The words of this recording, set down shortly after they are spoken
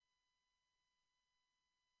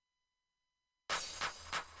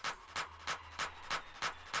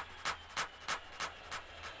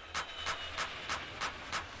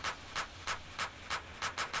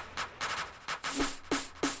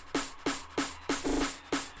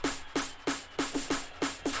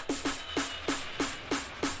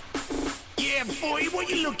Yeah, boy, what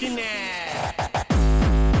you looking at?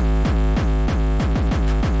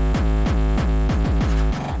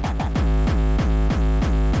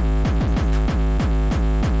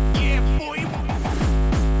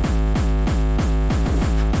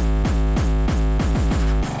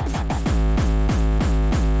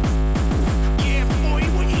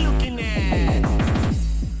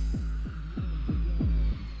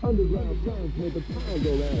 Underground sounds made the town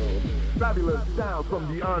go round. Fabulous sounds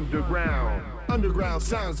from the underground. Underground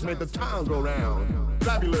sounds made the town go round.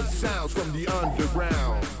 Fabulous sounds from the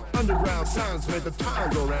underground. Underground sounds made the town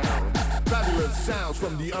go round. Fabulous sounds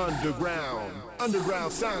from the underground.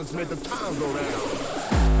 Underground sounds made the town go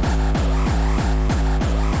round.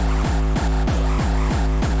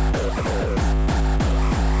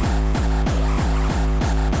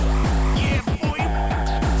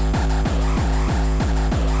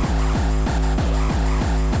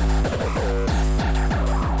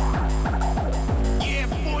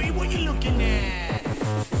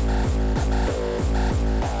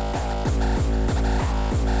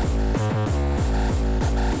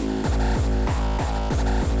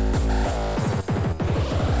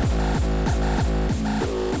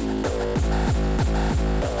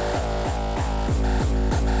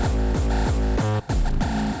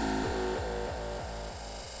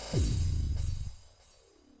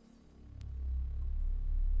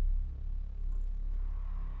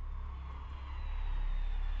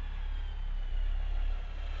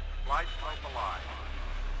 Light smoke alive.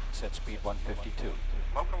 Set speed 152.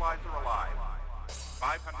 Localizer alive.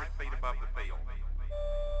 500 feet above the field.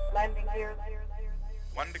 Landing gear.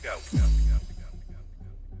 1 to go.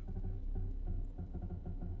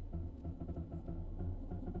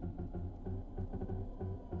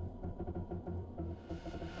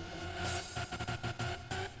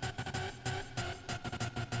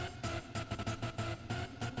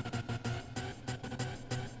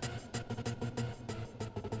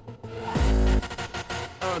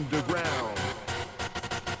 Underground,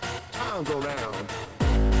 town go round.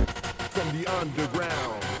 From the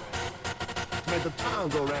underground, make the town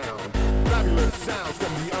go round. Fabulous sounds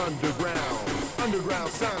from the underground.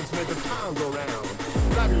 Underground sounds make the town go round.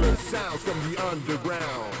 Fabulous sounds from the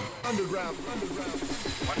underground. Underground. 1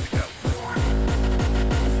 to go.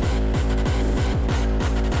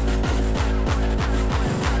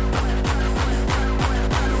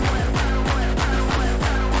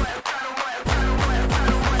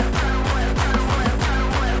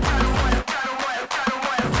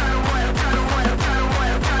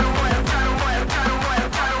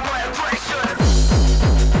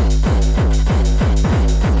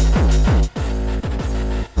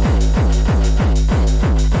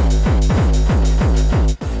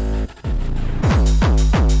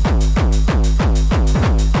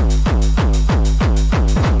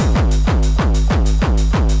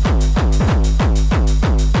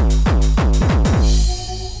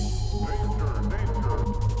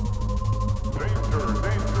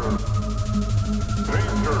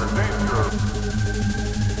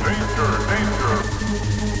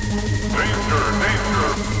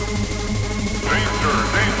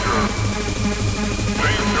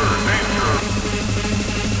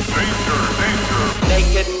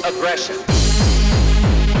 Naked aggression.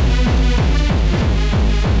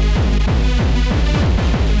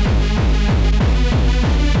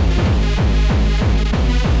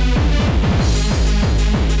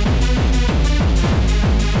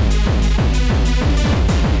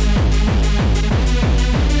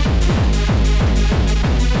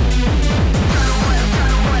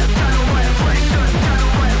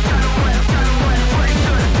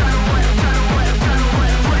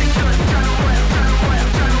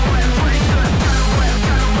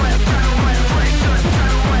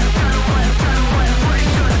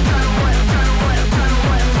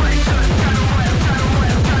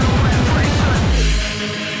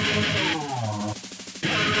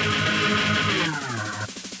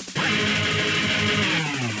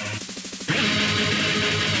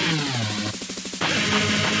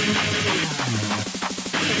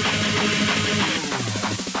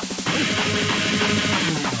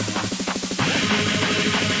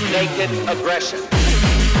 Naked aggression.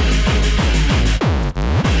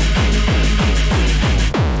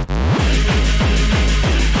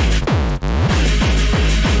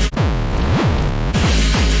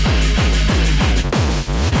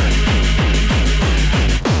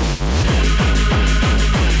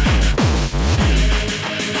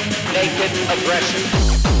 Naked aggression.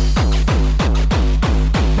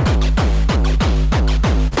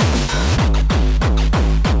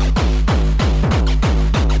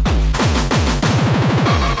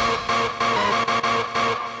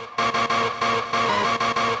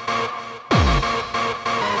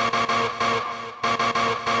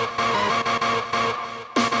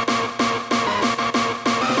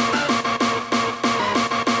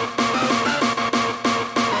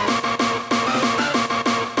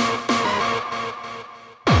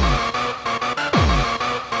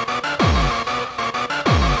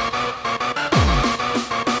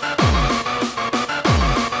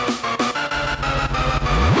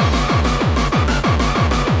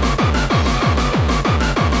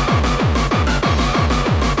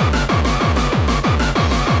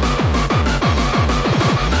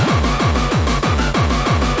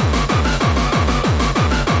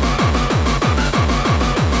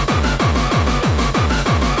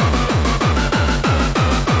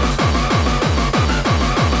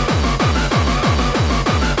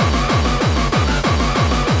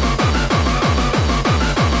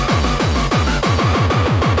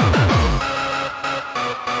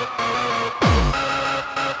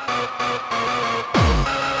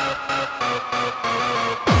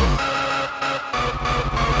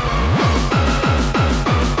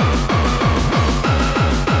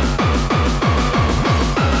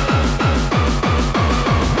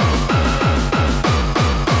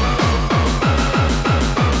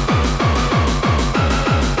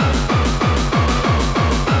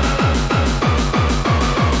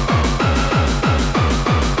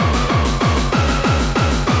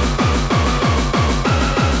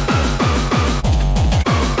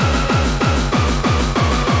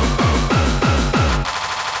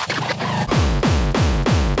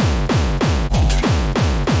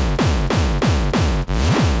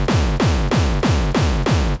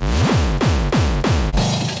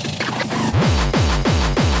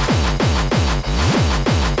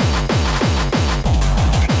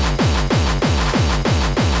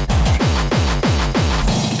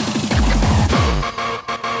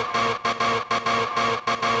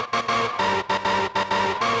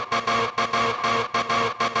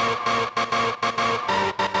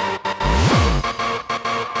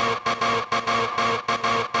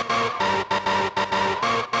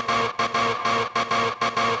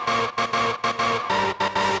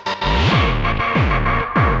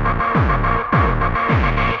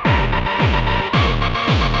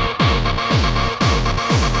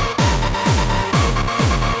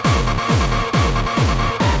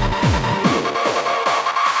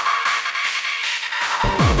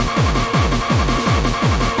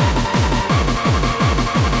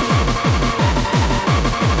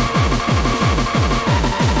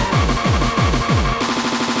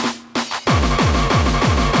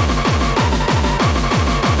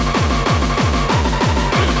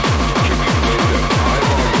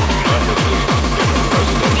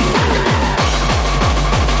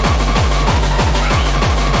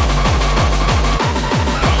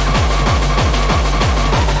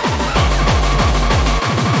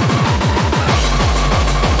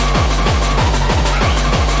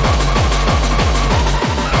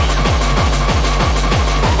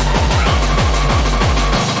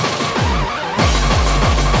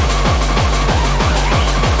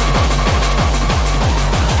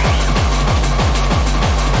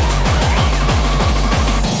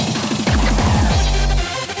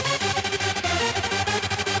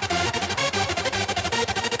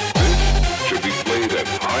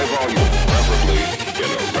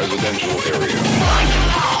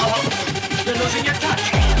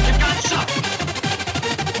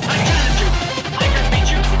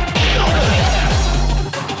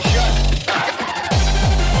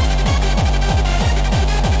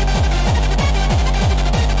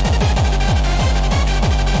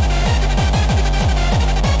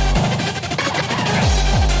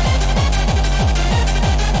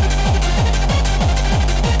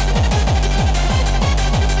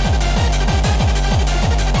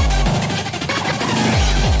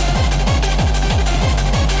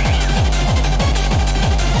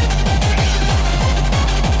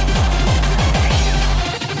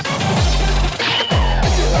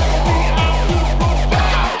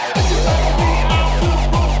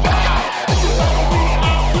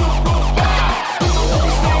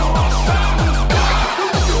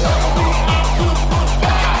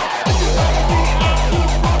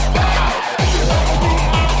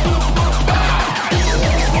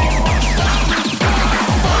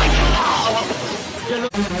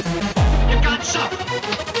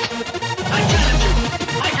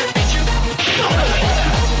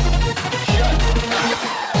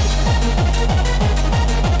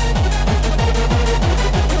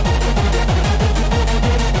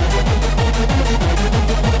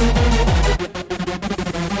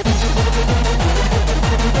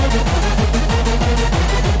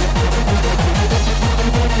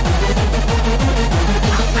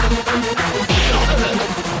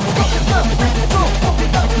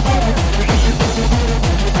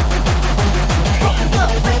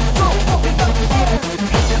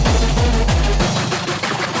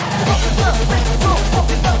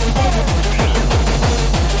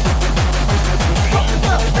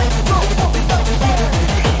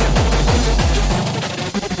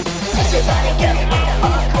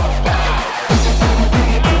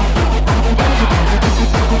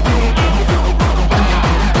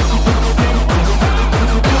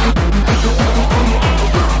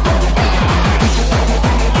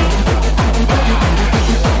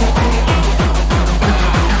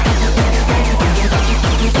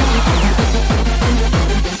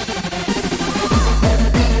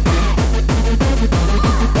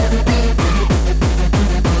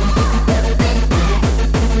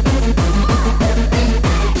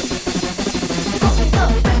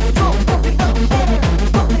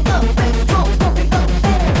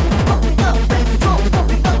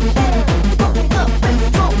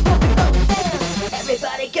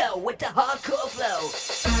 go with the hardcore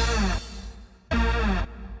flow.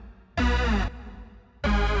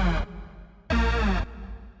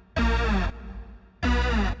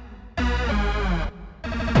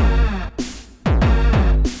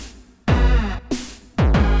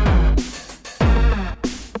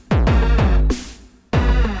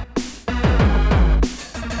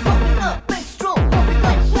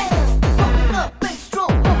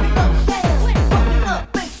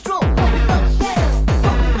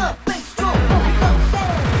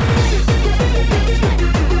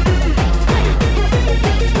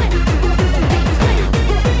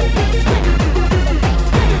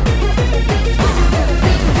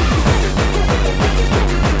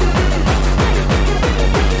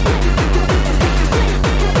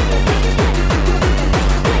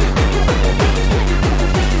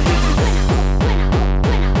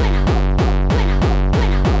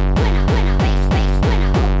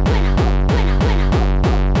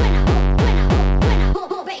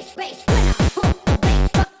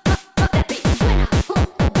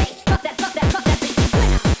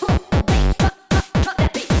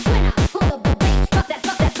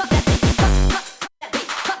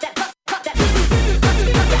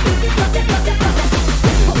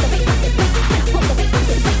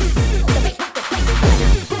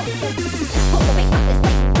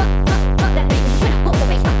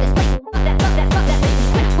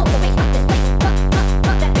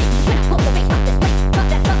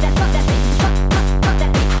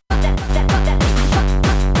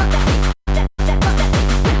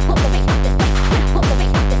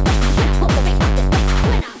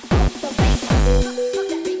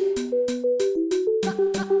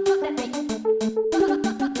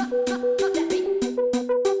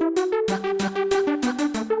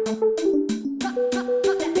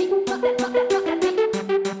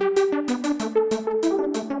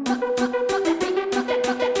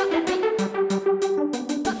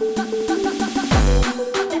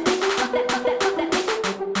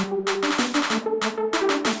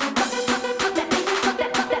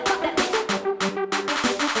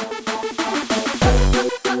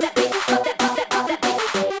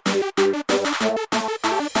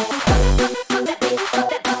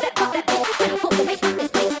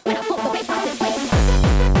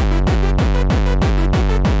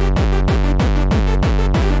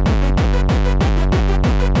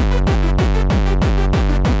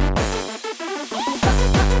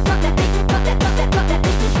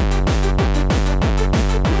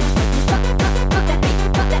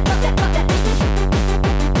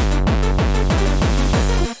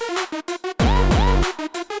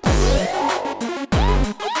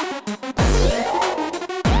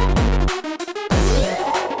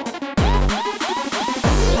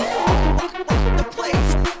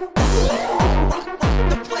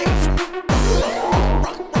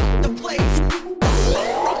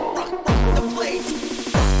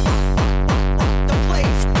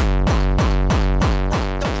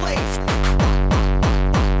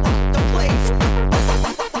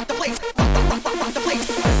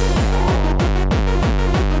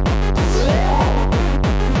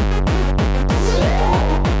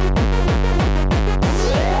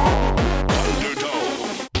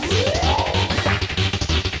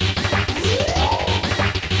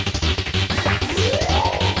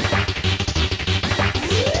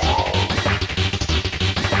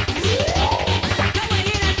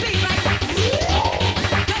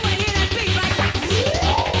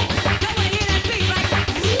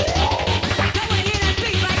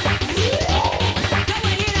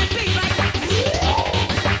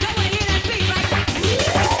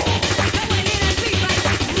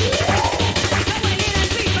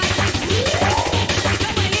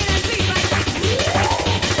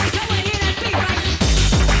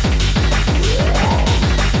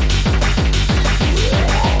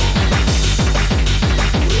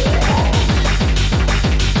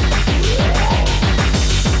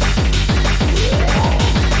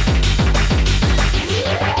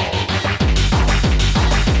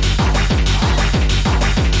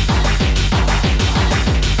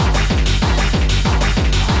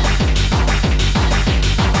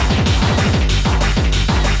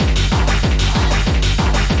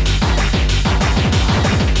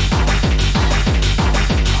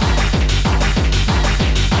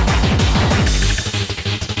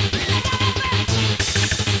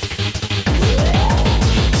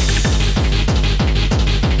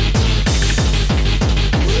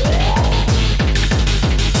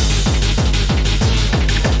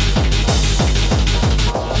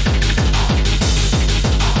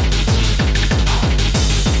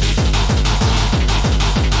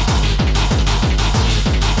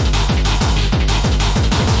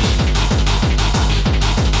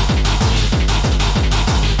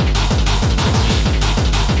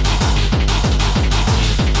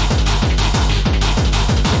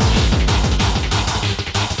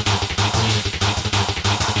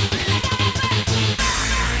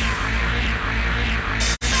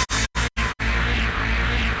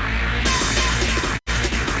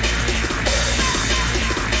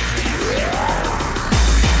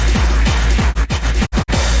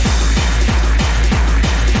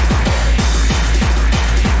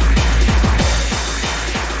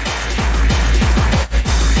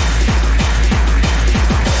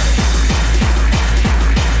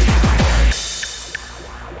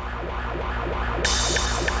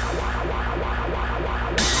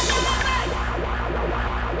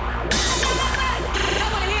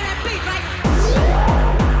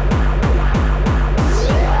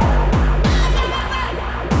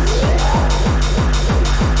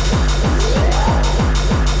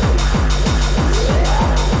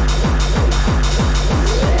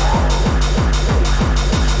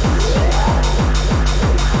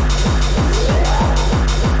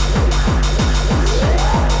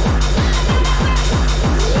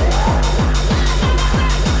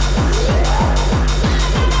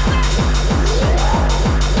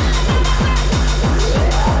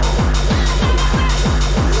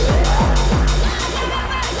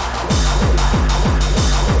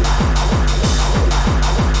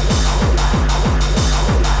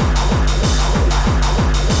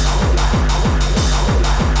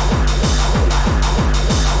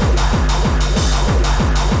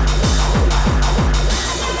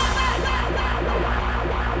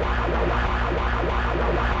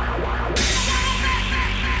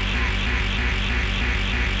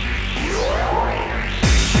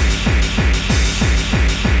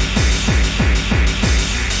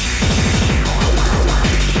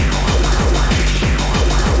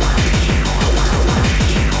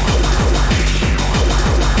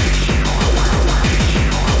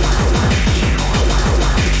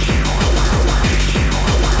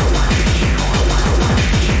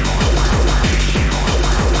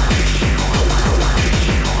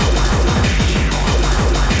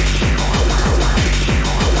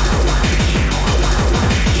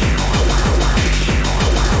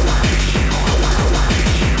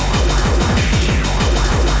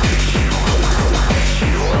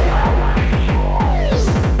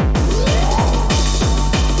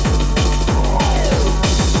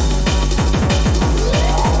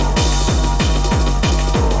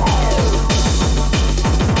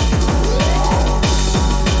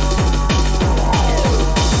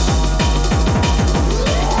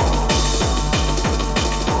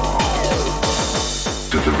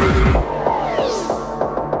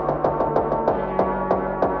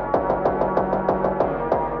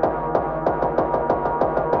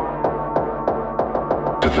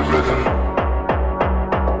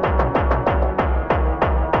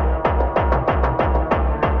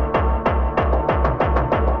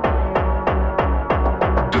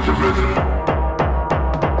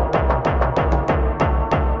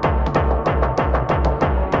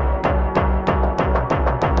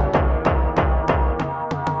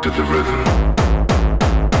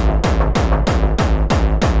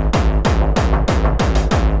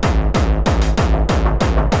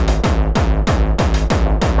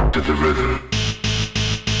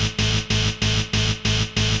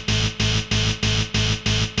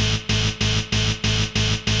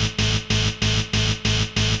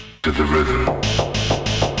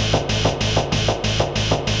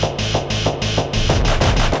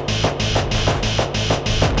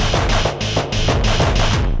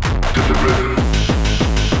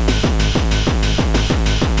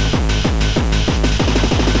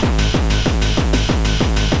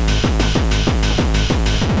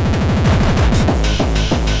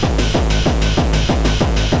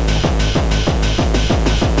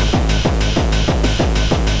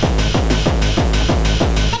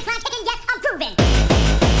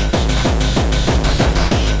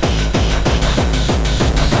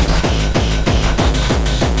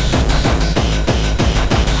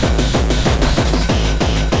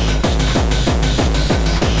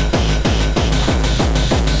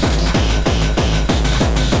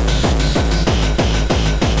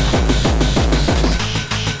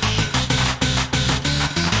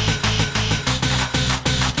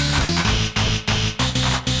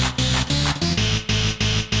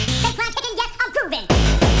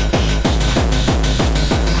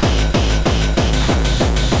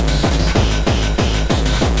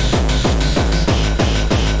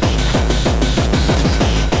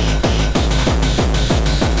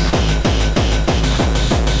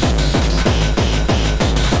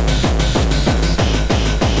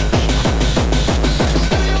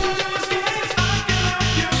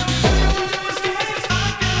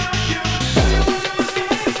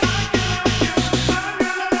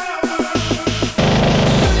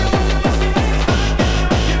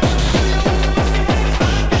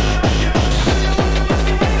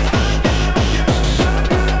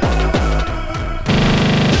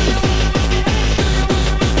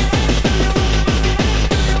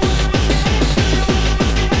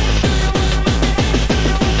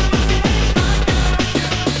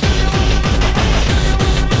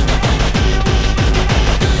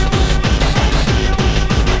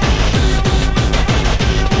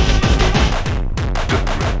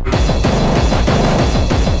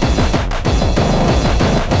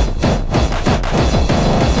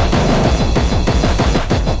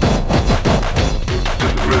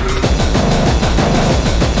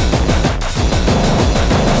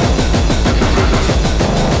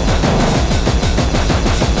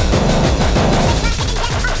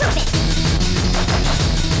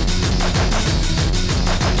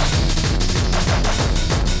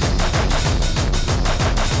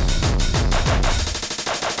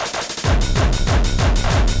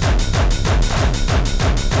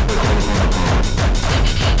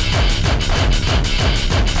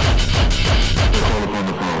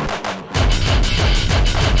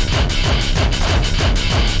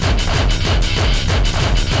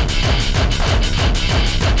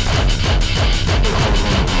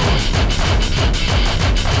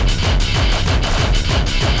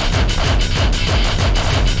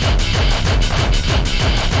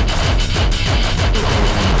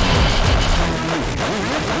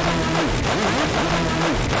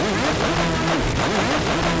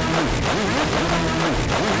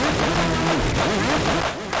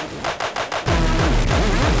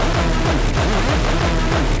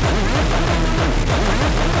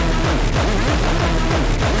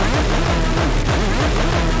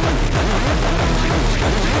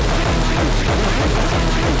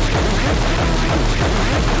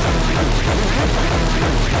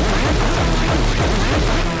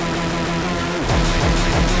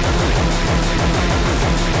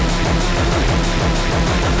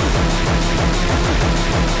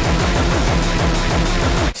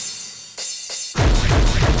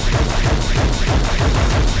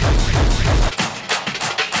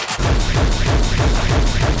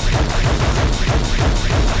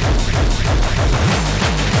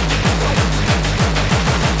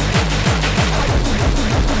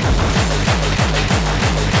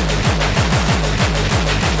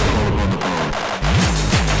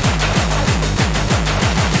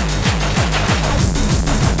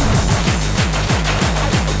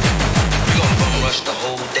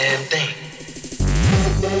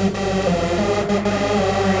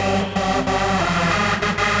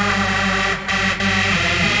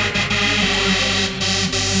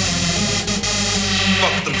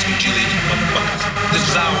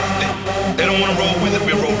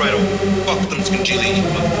 G-League, you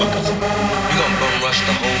motherfuckers. We gonna bum rush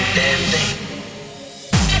the whole damn thing.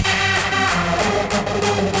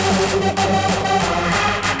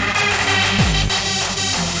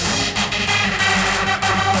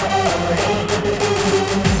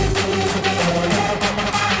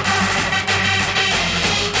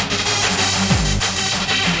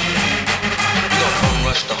 We gonna bum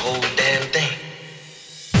rush the whole damn thing.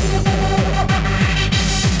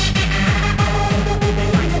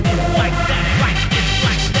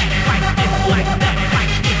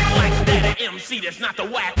 MC, that's not the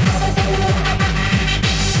whack.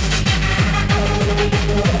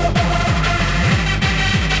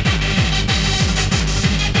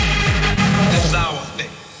 This is our thing.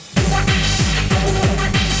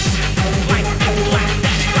 Like this, like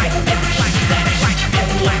that, like this, like that, like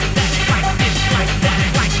this, like that, like this, like that,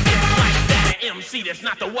 like this, like that. MC, that's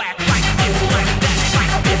not the whack. Like this, like that,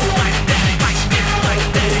 like this, like that, like this,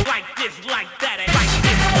 like that, like this, like that, like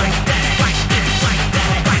this, like that, like this, like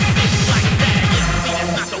that, like this, like that. MC,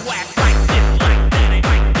 that's not the whack. Like this, like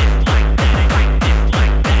that, like this, like that, like this, like that, like this,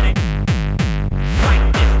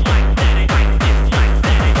 like that, like this, like that, like this, like that. Like this, like that, like this, like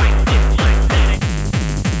that, like this, like that.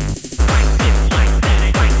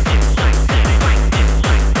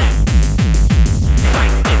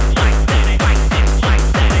 Like this, like that, like this, like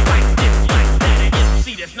that, like this, like that.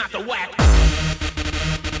 MC, that's not the whack.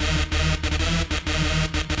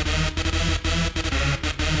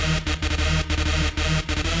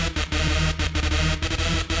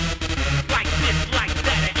 Like this, like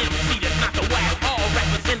that, MC, that's not the whack. All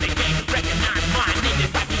rappers in the game recognize my name. They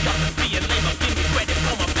write me up and see a label, give me credit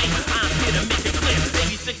for my fame. I'm here to make it clear,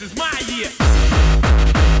 86 is my year.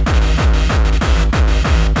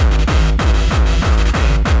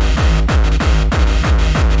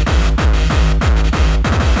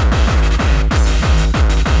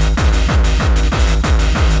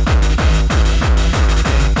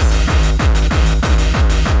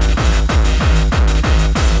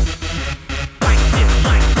 Like this,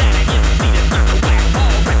 like that, MC, that's not the whack.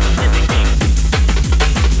 All rappers in the game.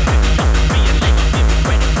 Be a label, give me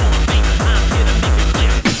credit for my fame. I'm here to make it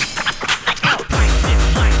clear. Like this,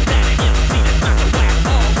 like that, MC, that's not the whack.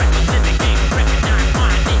 All rappers in the game recognize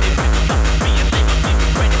my name. They write me up and be a label, give me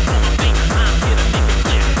credit for my fame. I'm here to make it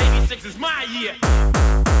clear. 86 is my year.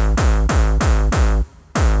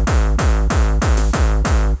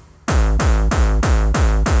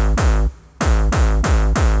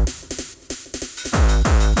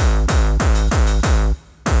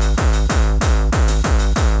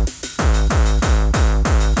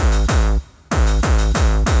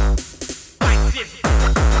 Like this.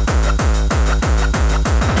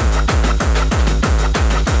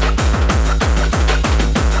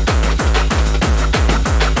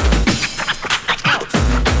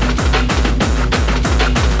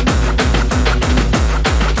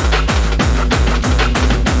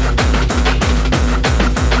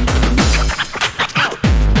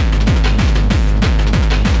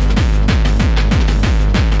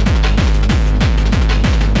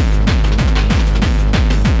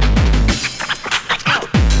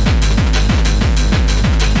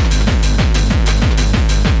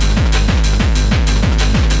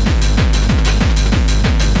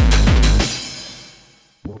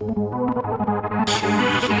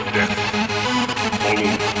 Soldiers of death,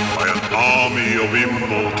 followed by an army of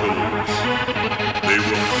immortals. They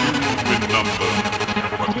were few in number,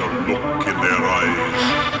 but the look in their eyes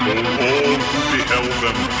told all who beheld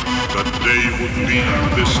them that they would leave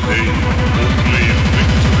this day only in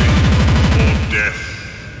victory or death.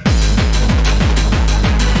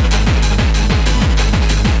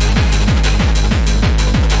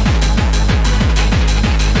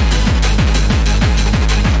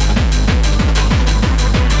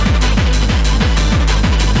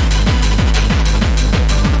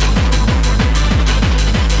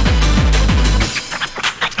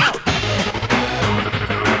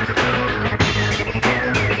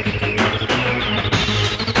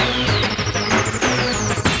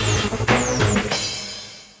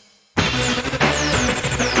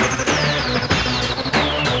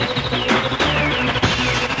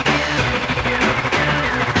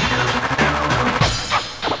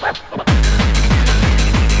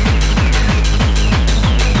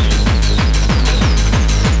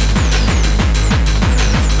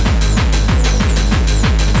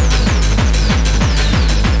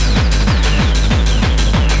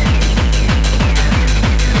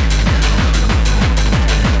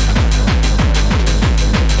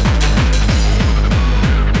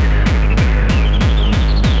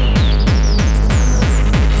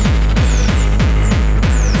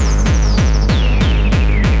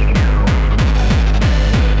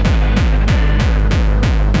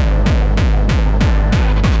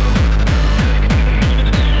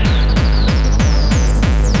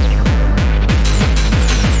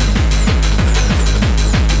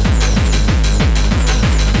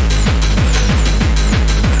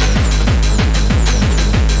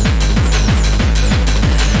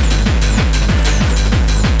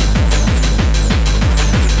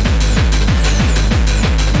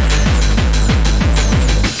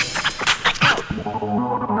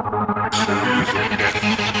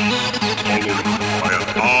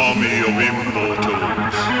 of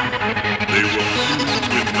immortals. They were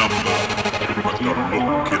few in number, but the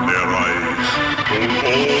look in their eyes told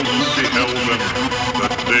all who beheld them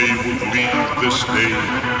that they would leave this day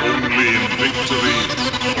only in victory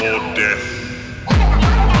or death.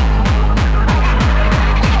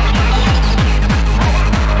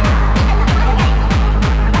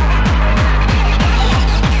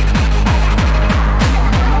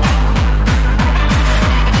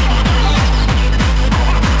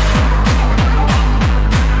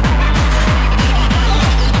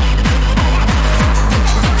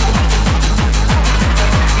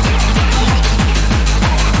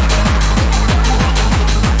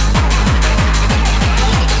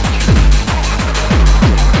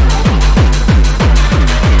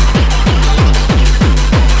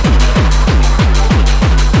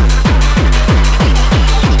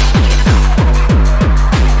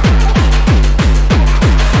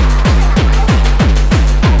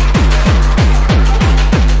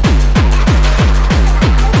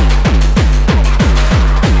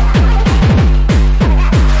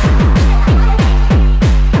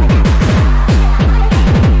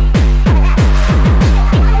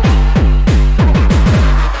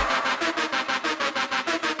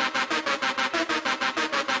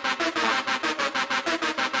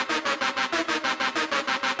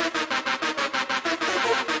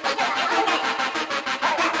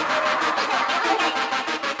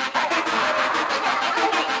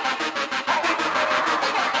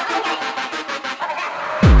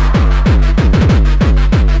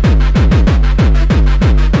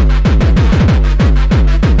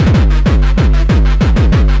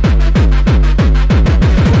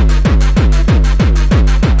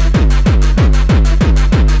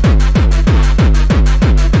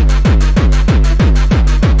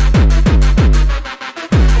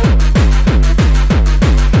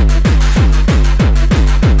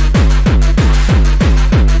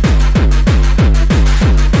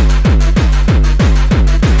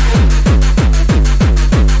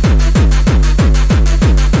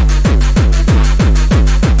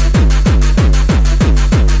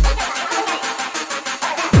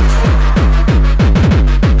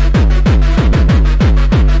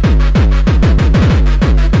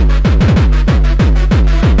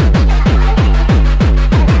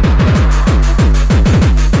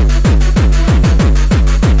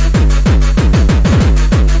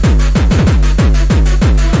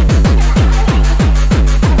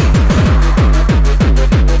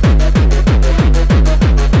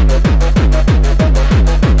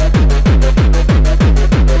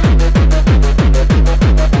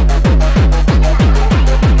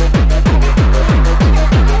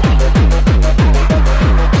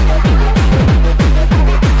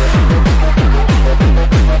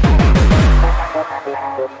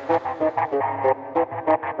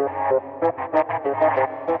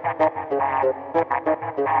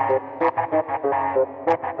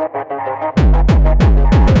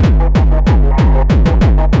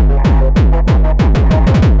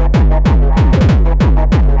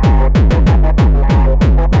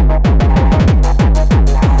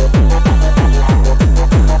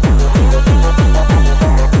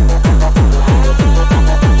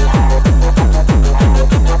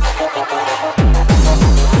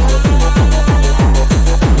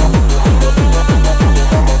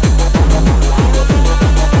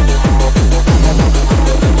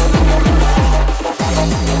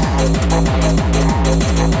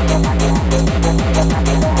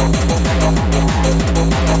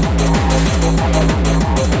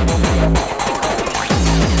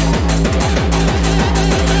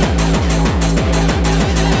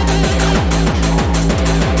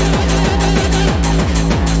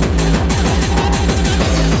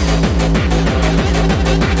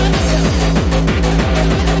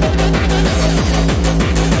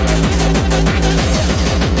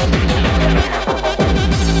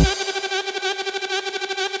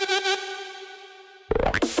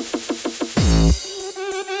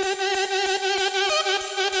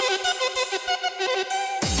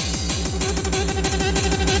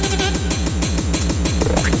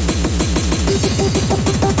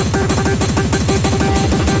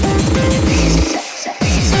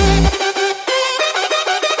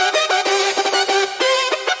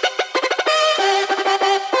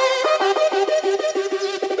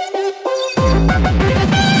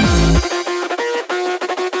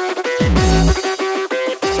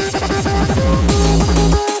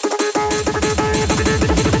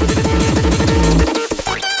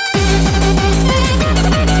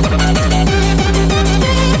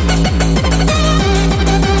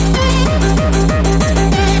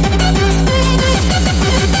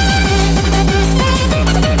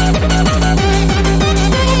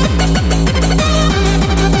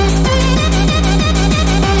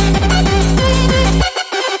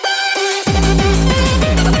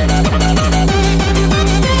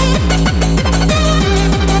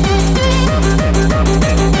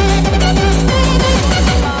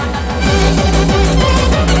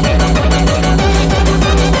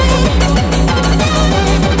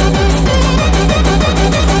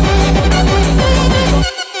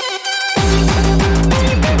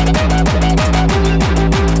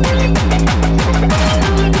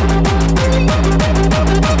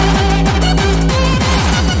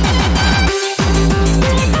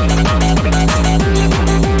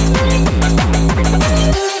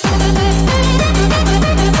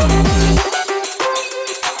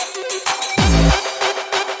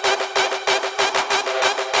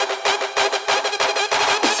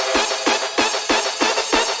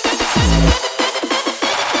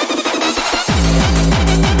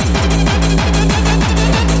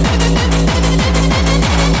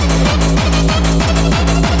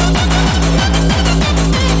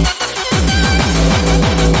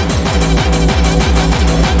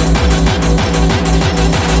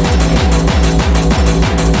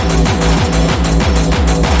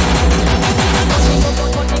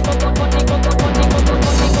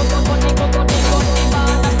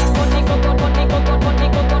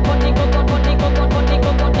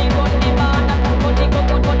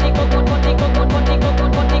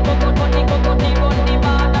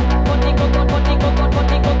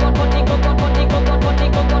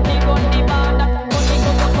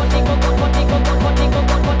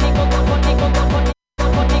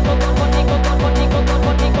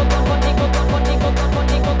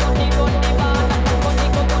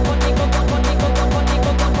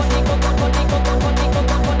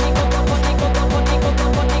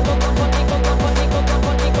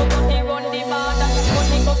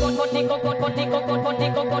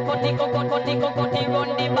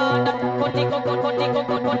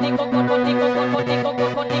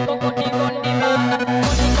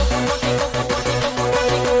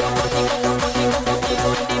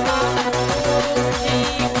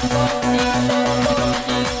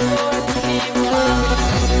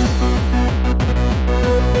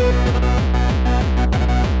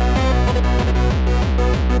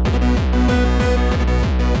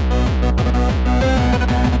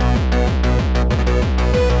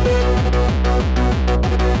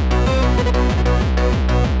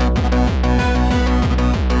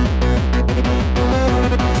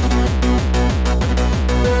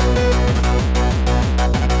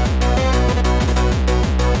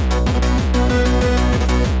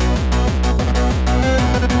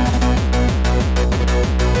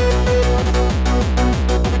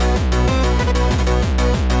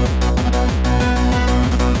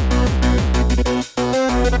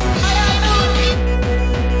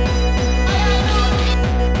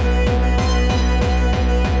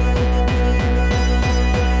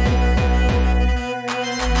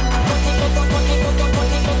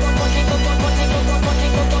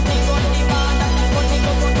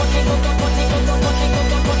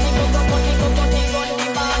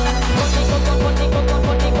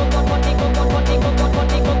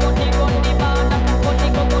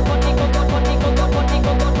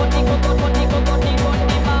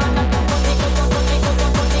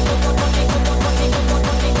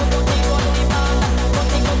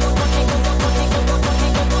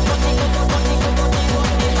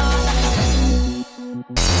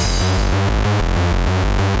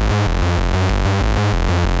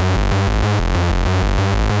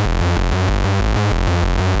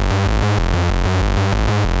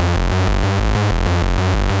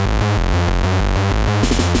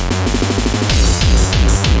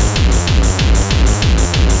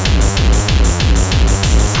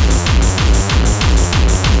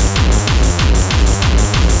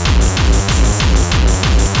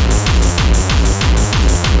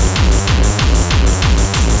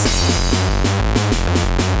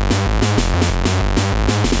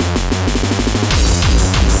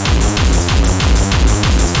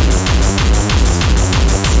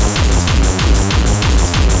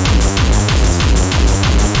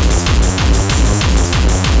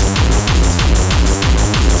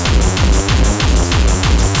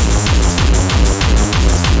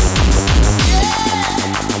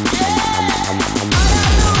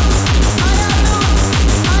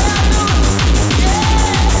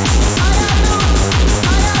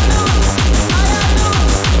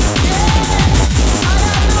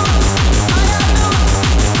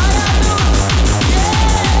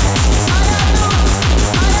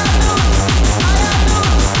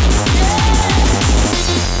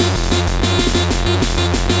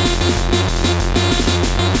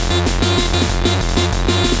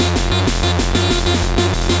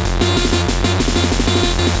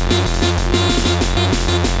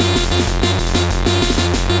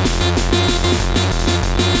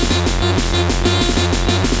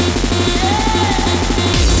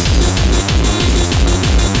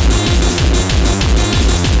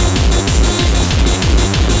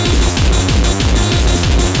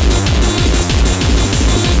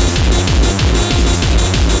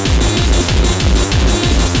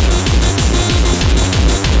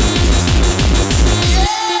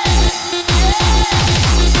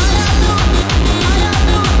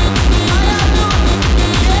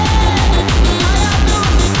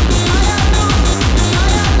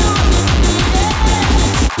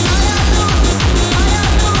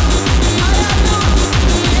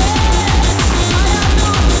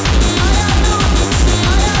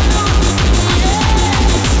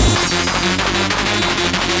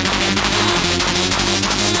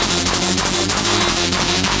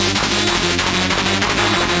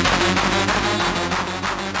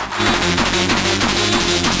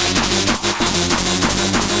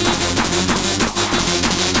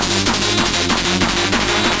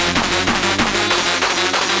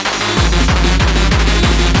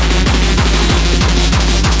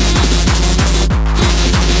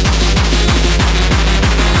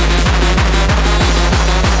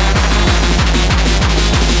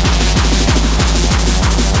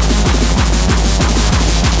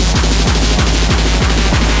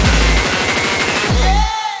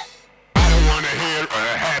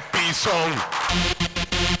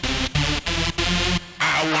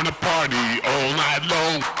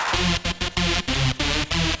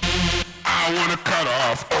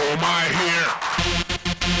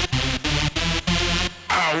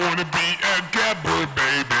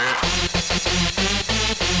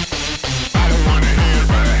 I don't wanna hear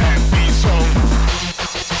a happy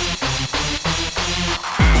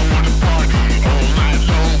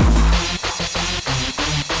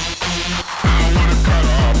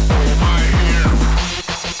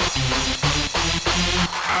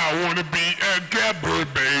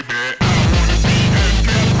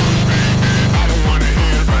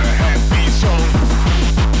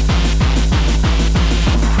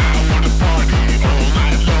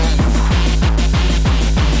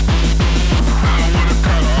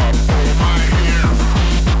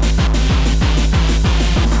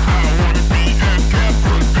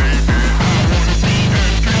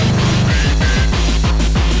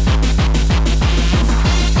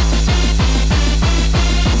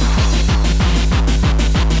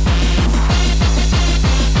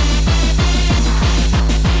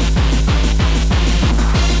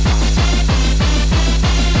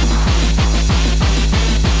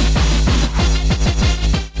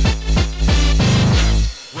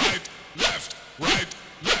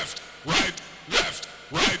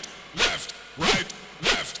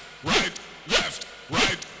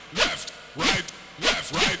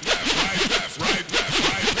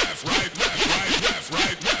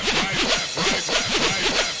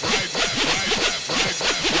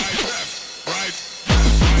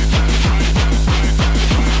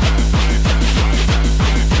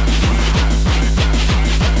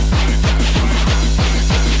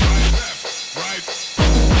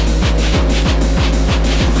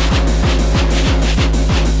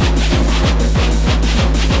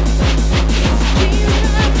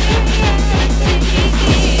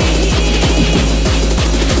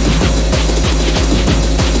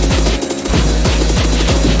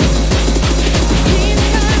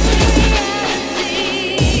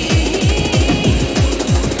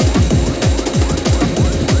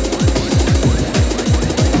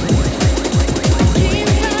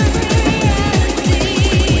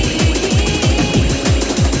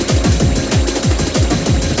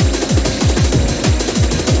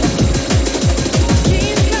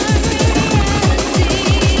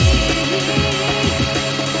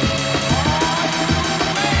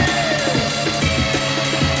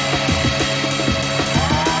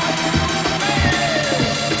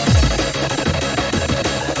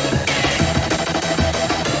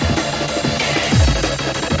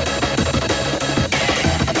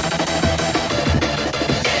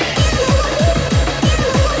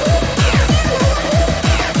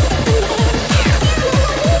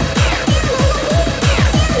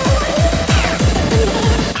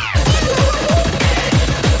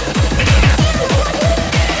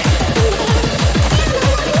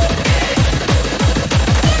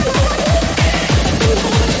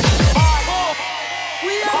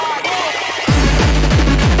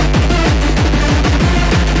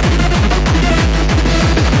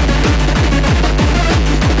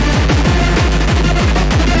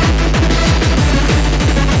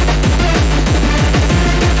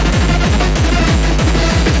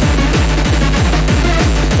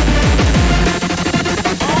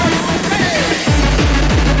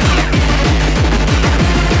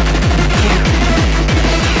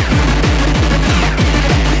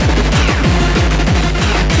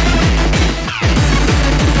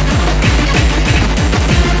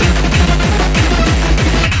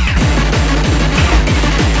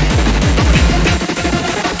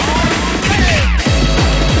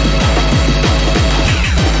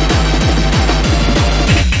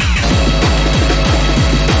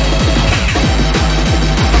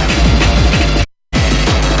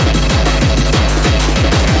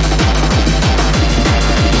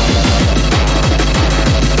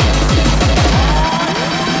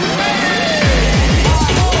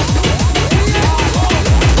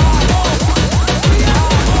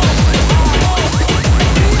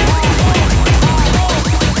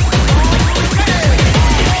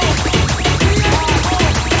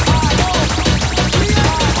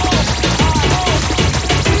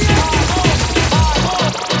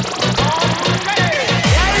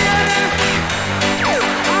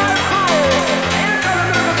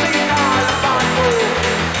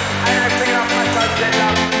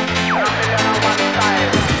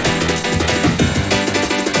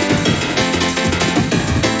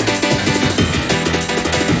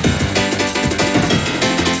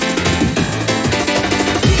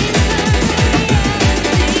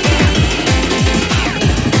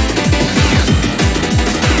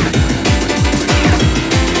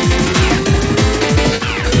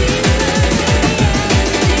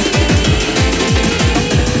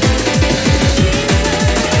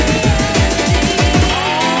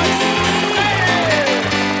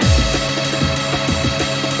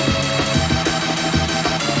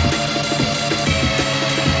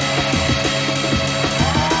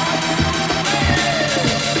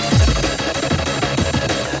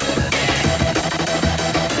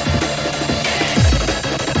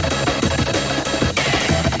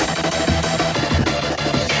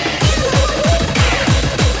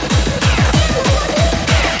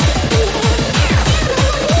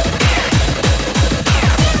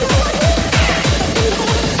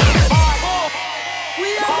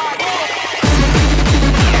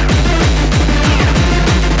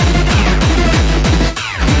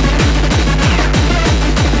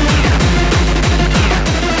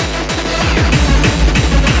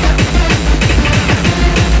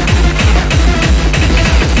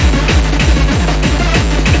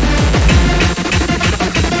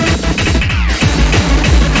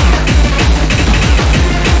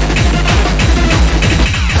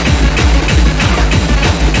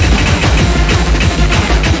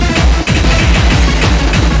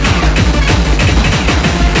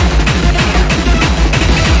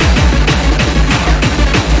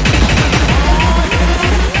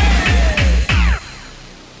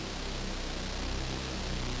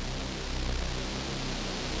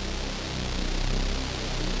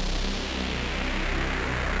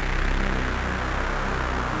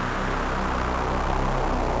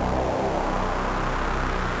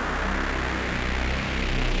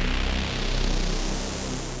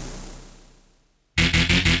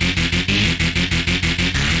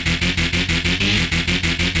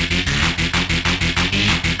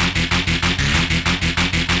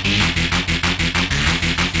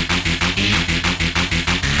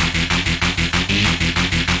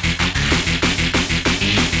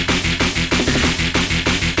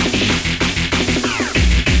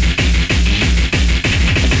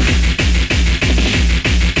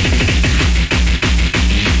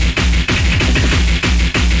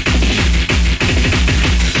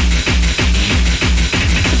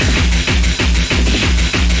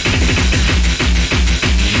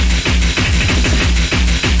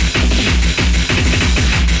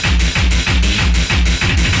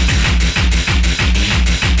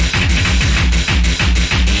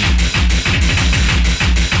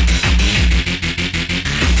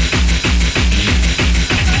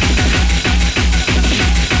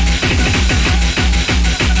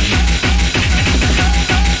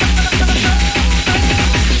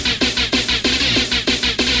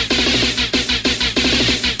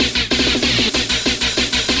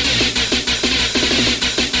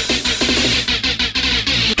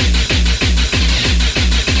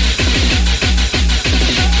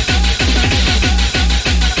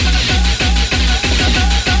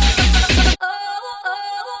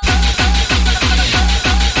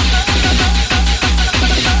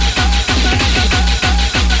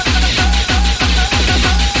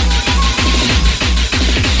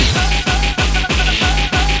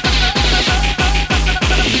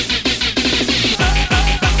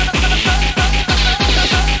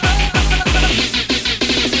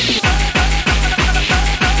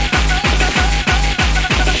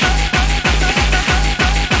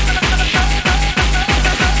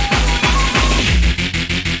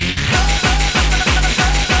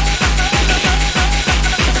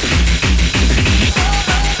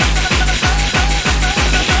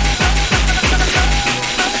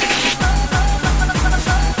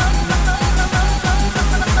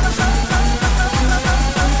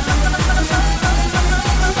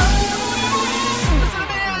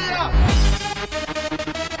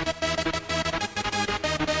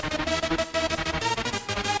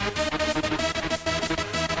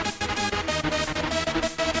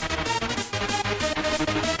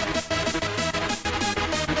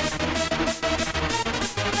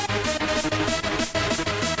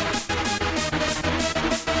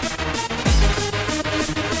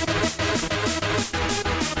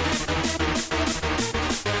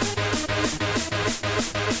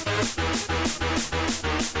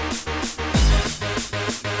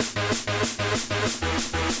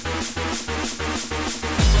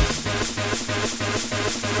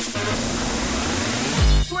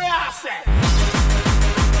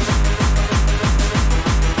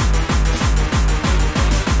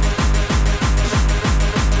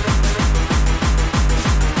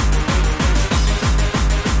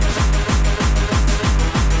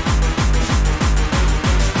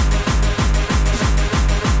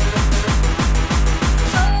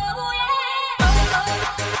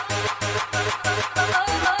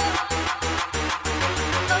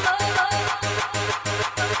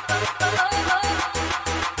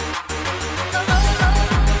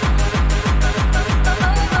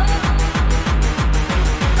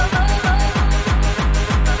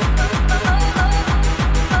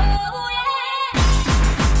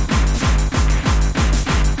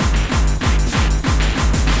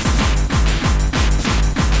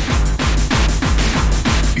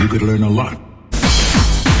could learn a lot.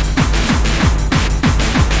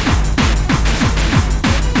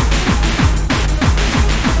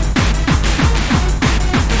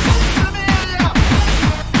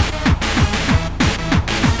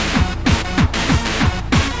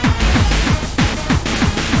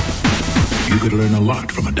 You could learn a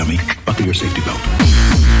lot from a dummy. Buckle your safety belt.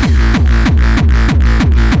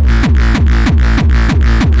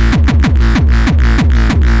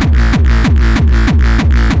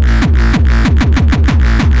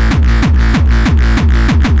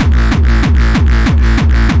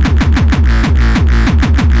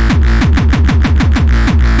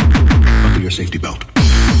 Buckle your safety belt.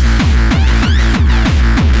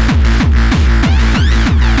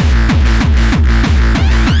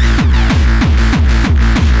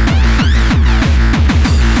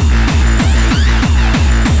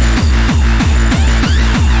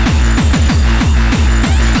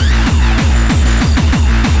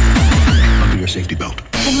 Safety belt.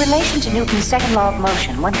 In relation to Newton's second law of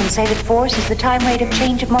motion, one can say that force is the time rate of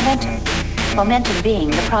change of momentum. Momentum being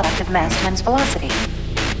the product of mass times velocity.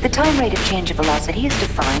 The time rate of change of velocity is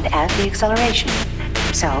defined as the acceleration.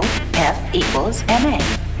 So, F equals ma.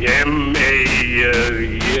 Yeah,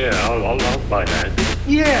 I'll buy that.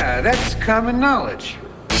 Yeah, that's common knowledge.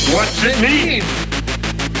 What's it mean?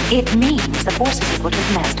 It means the force is equal to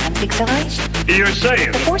the mass times the acceleration. You're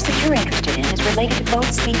saying? The force that you're interested in is related to both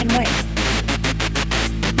speed and weight.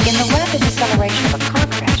 In the rapid acceleration of a car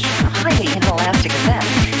crash, a highly inelastic event,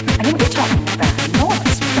 we're talking about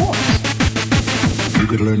enormous force. You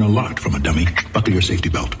could learn a lot from a dummy. Buckle your safety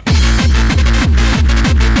belt.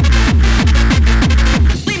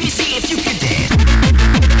 Let me see if you can dance.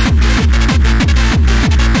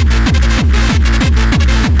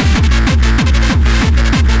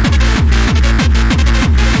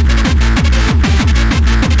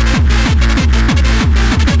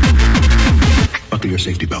 Buckle your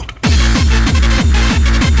safety belt. Let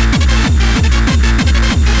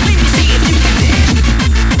me see if you can dance.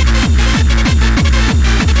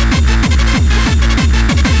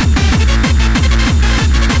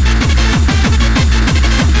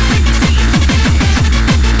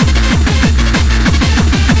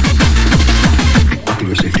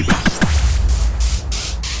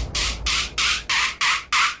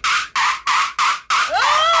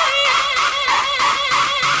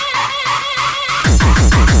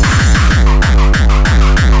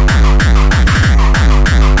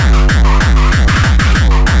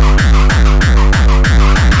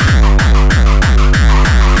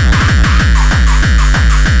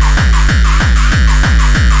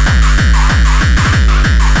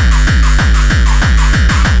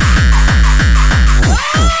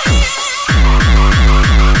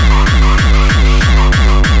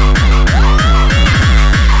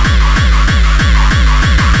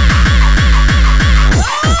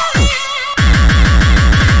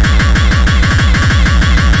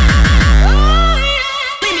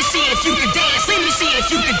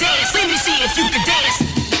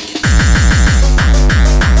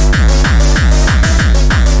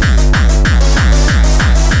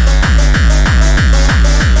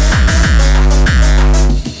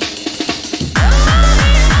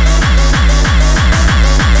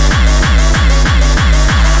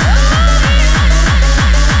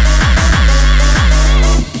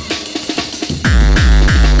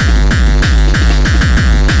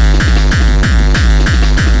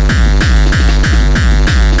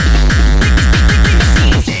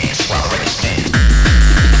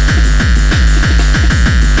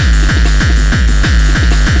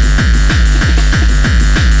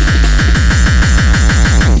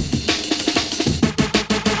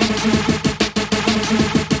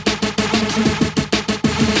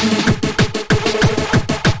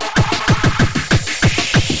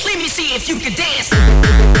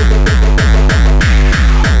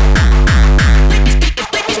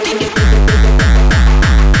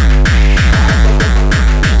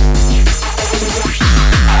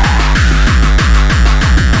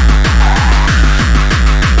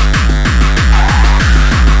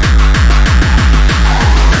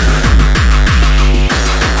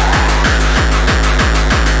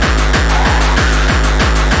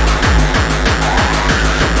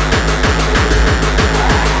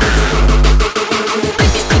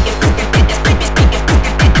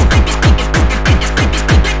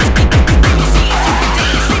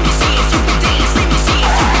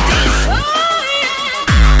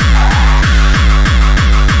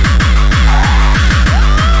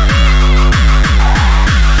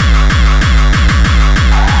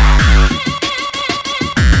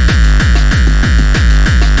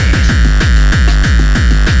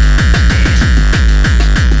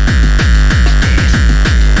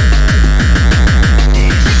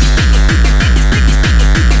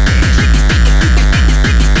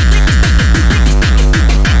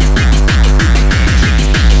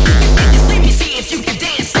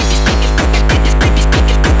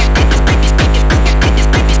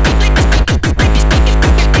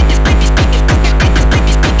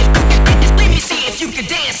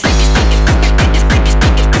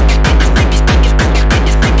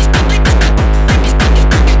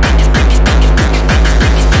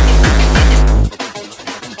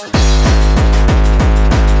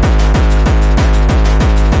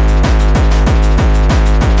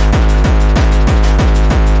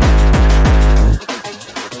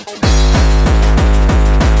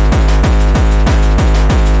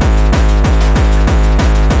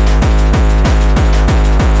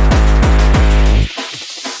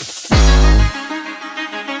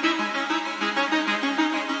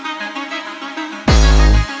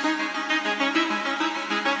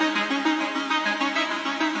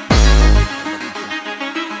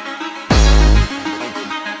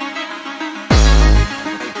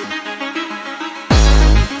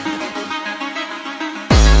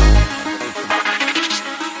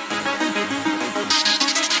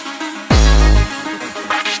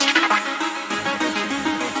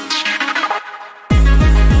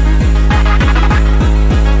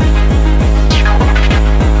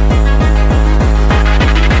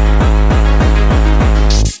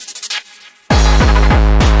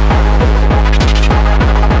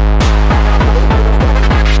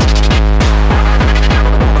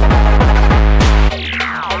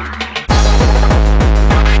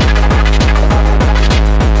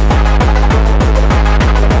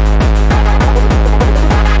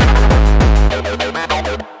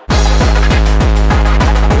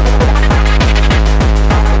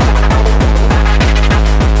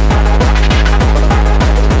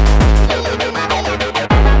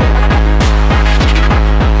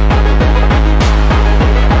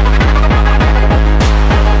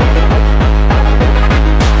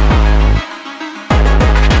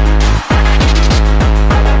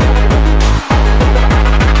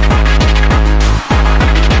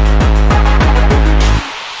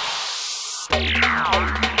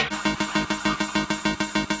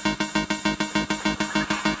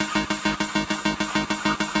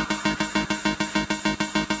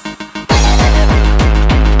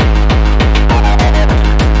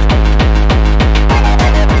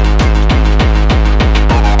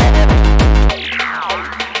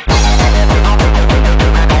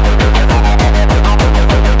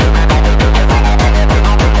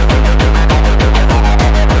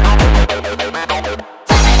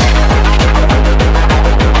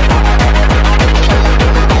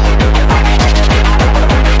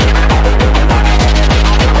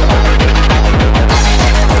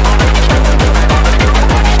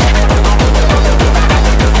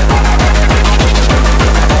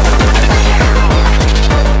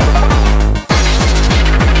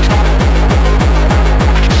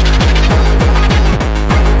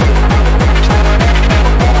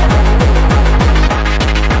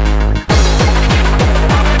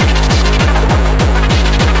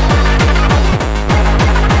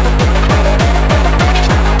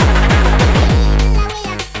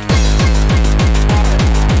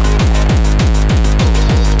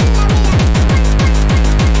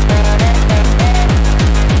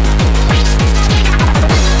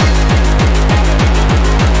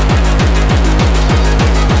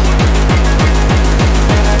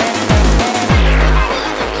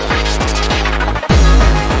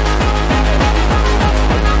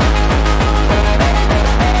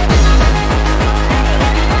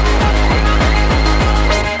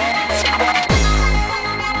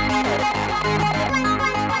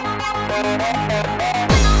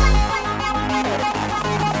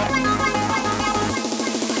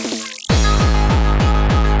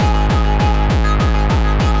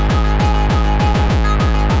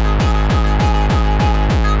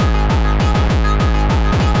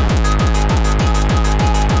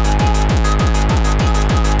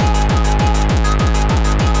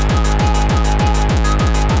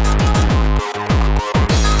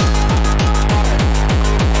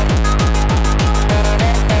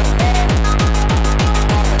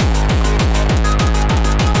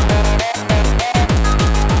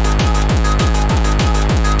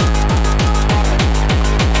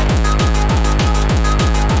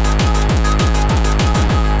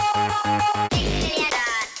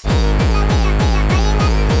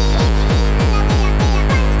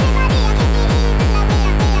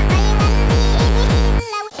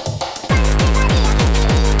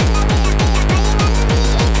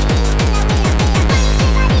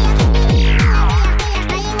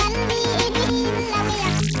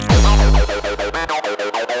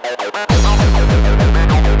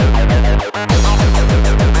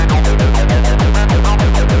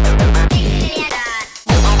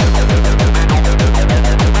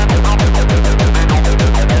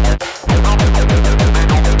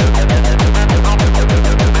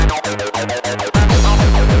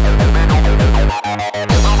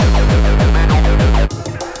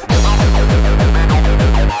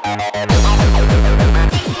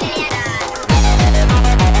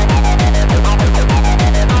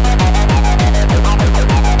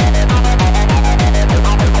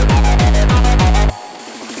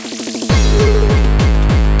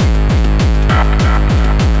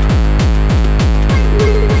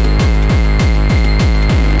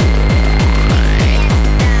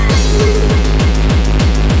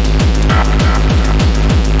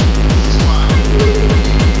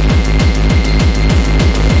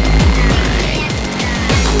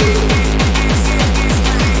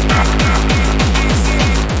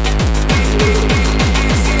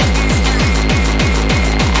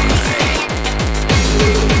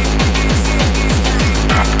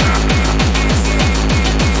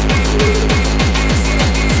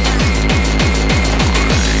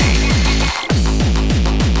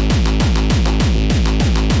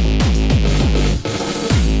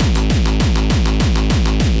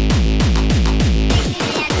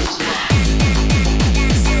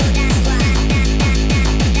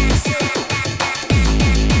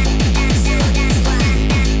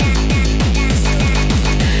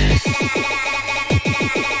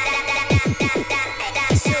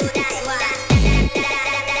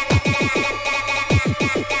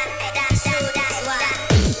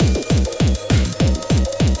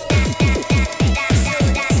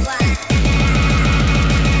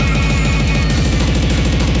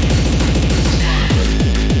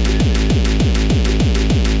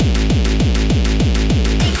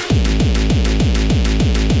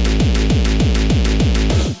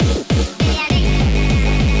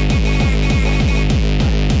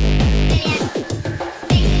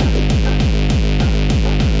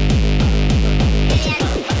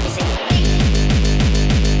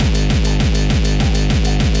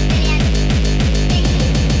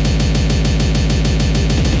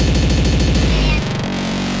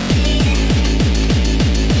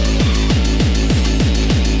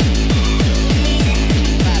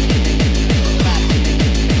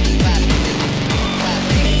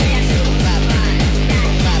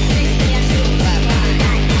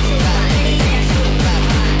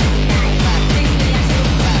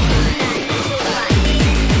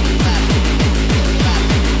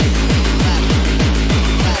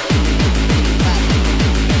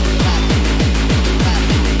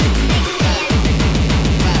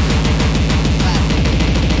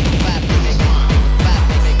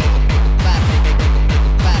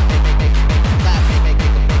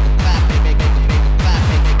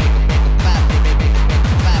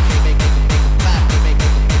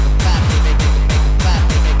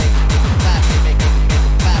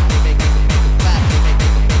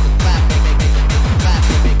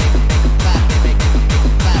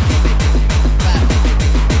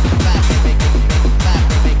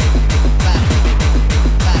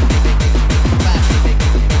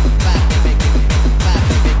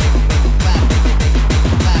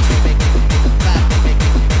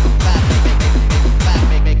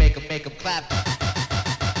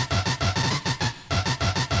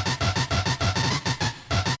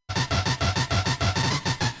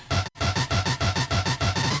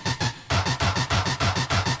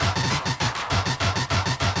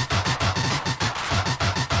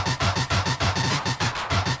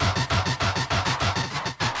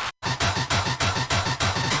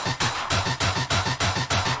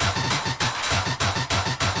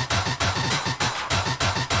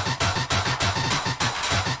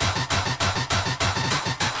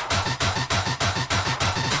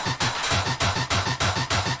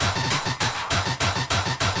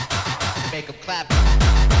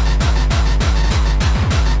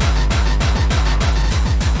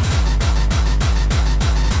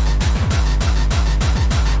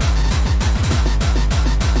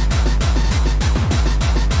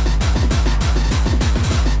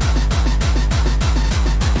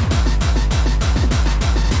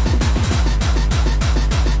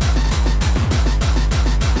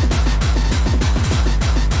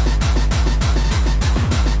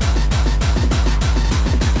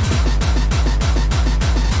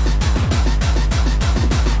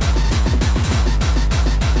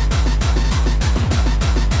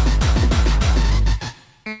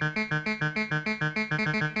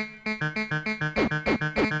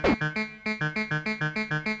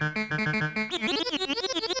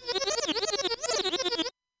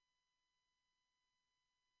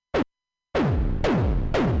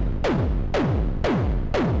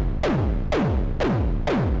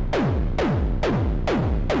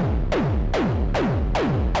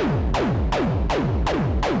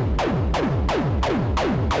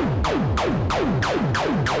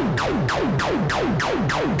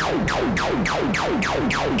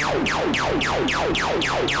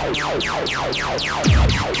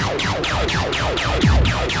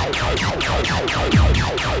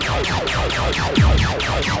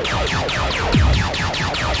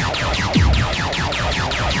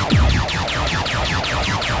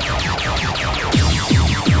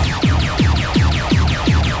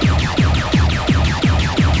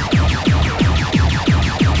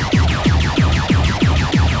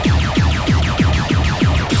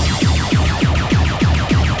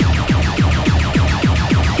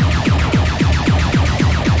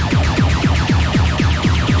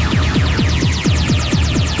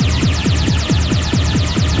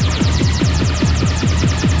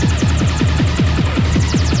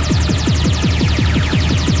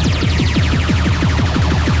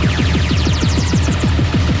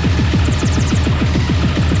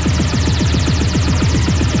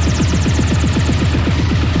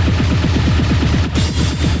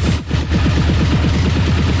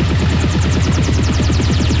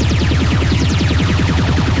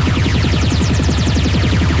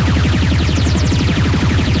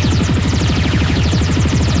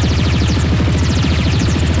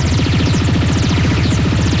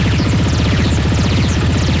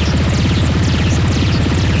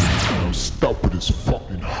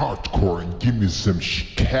 Some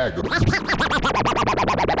Chicago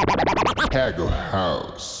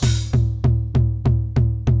house.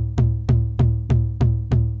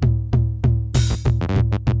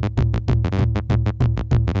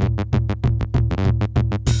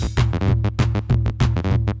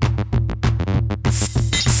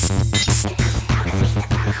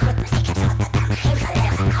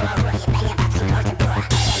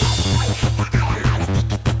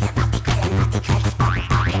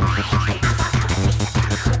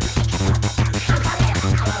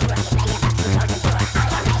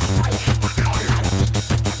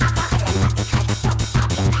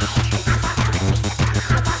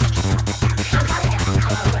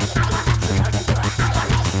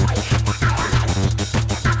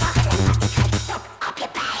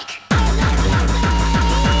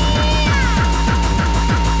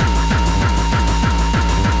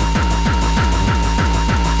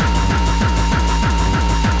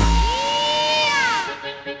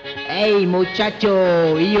 Hey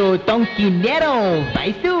muchacho, yo tonquinero,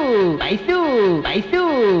 baisu, baisu,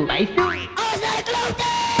 baisu, baisu.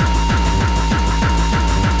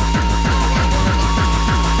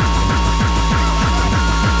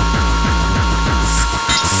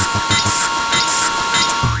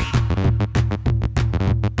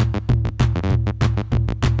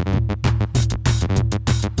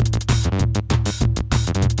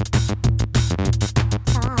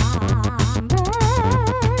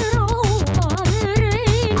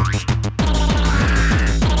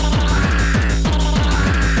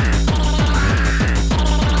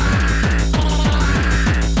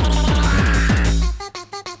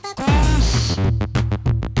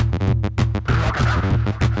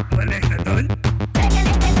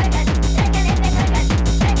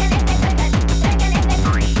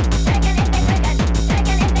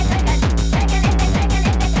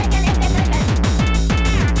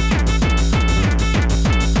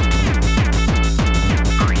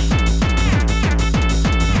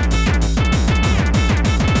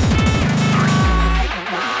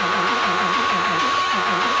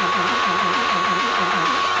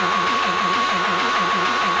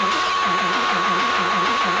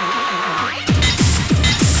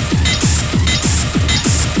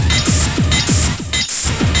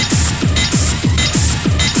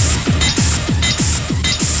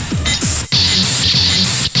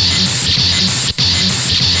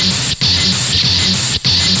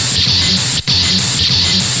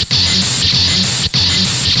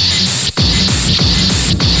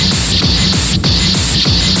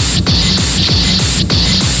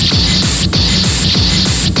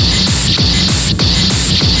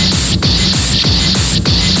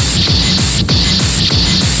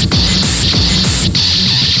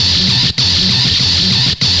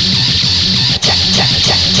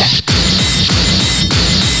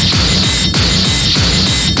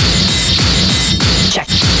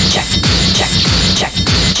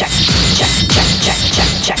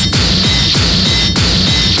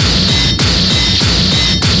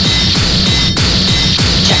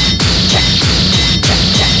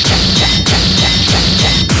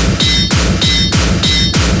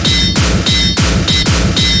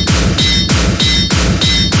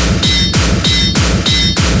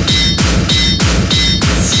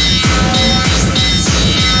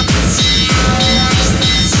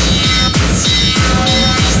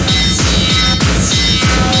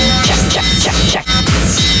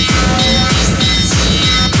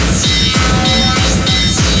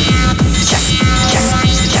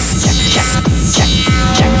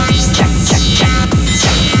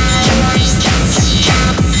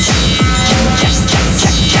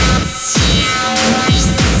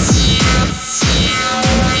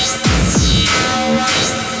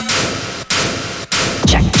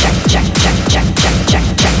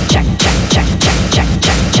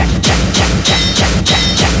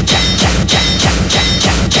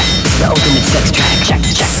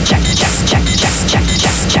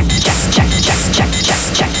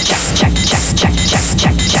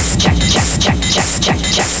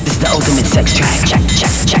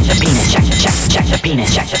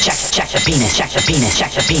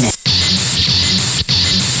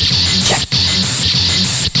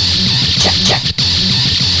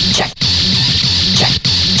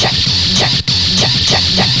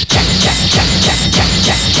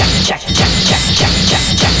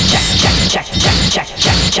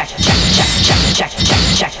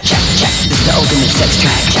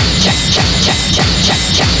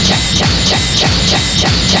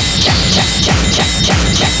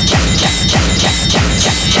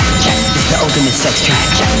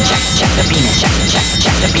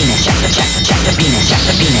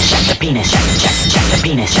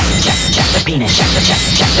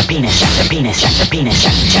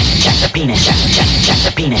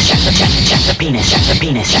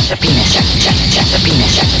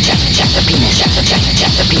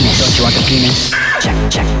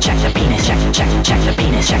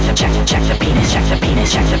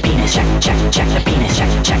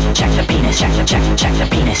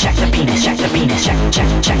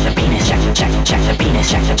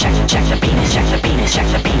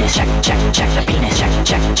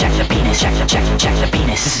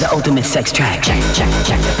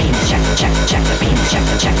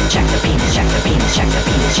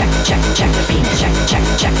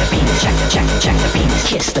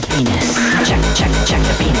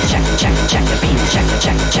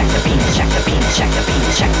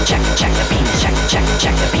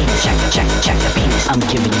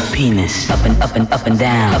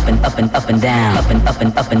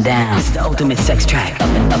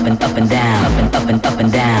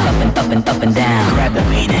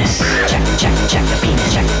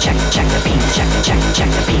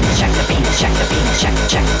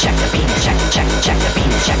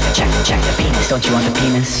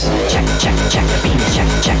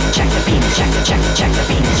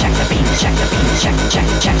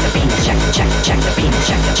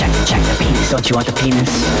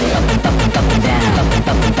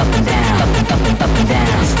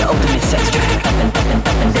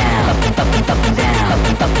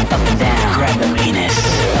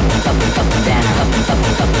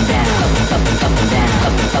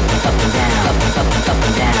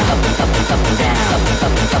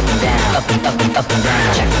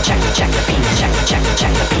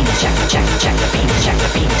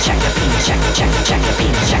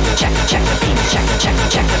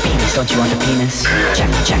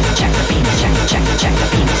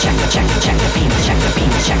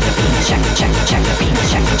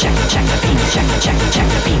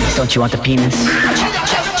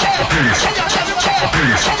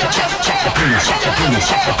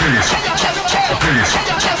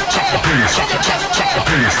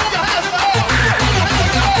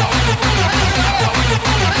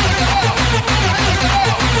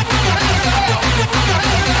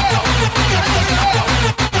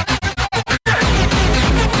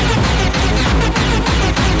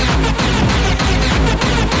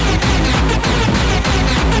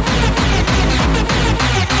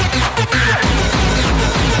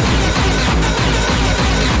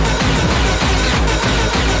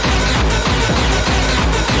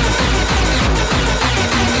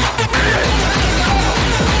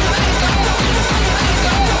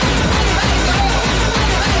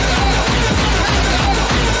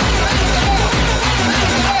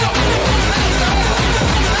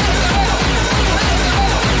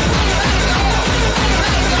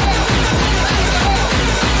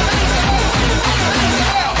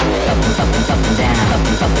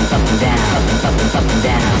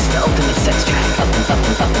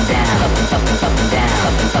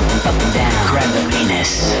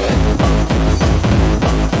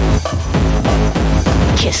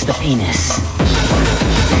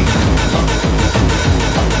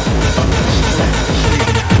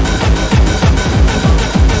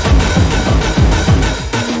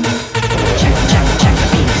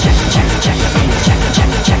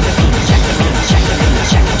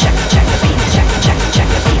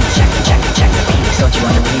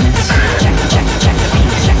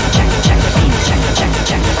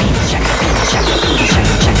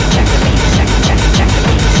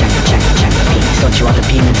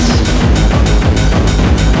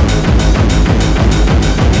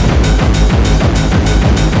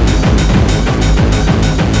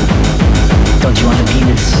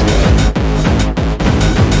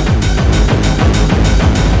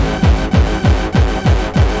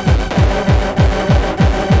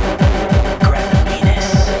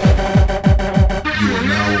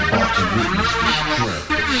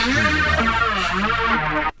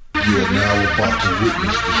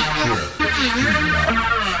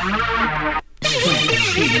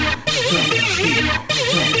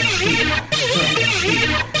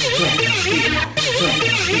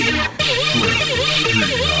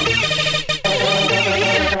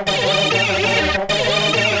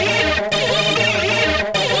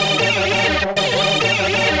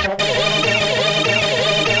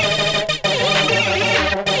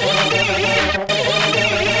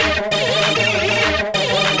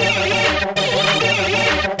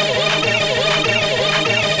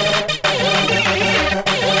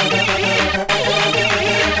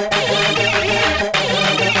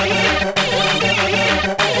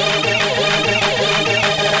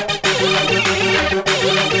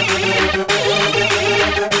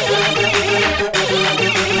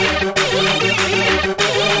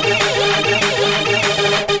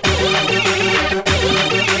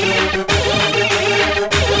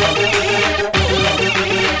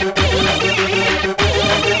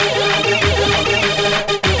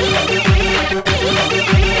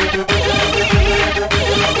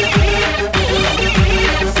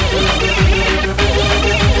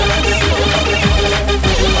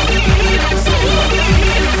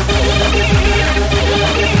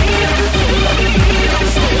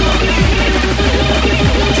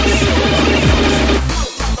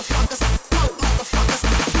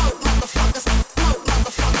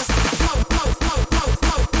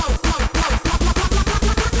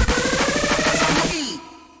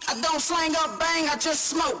 just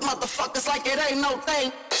smoke motherfuckers like it ain't no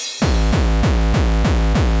thing.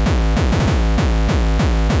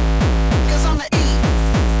 Cause I'm the E.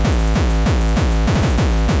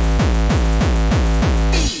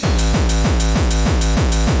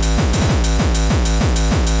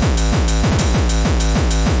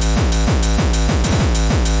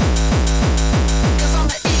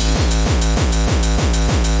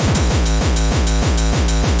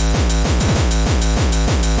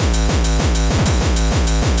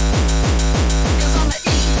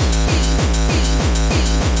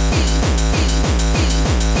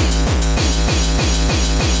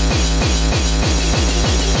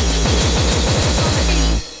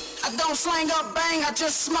 Slang up bang, I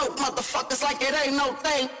just smoke motherfuckers like it ain't no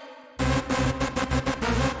thing.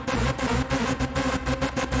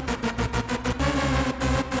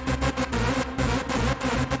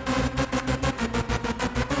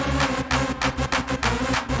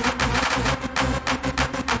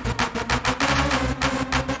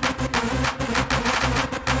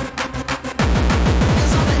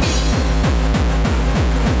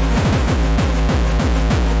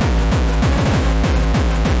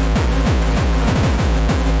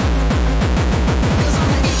 Cause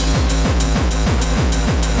I'm the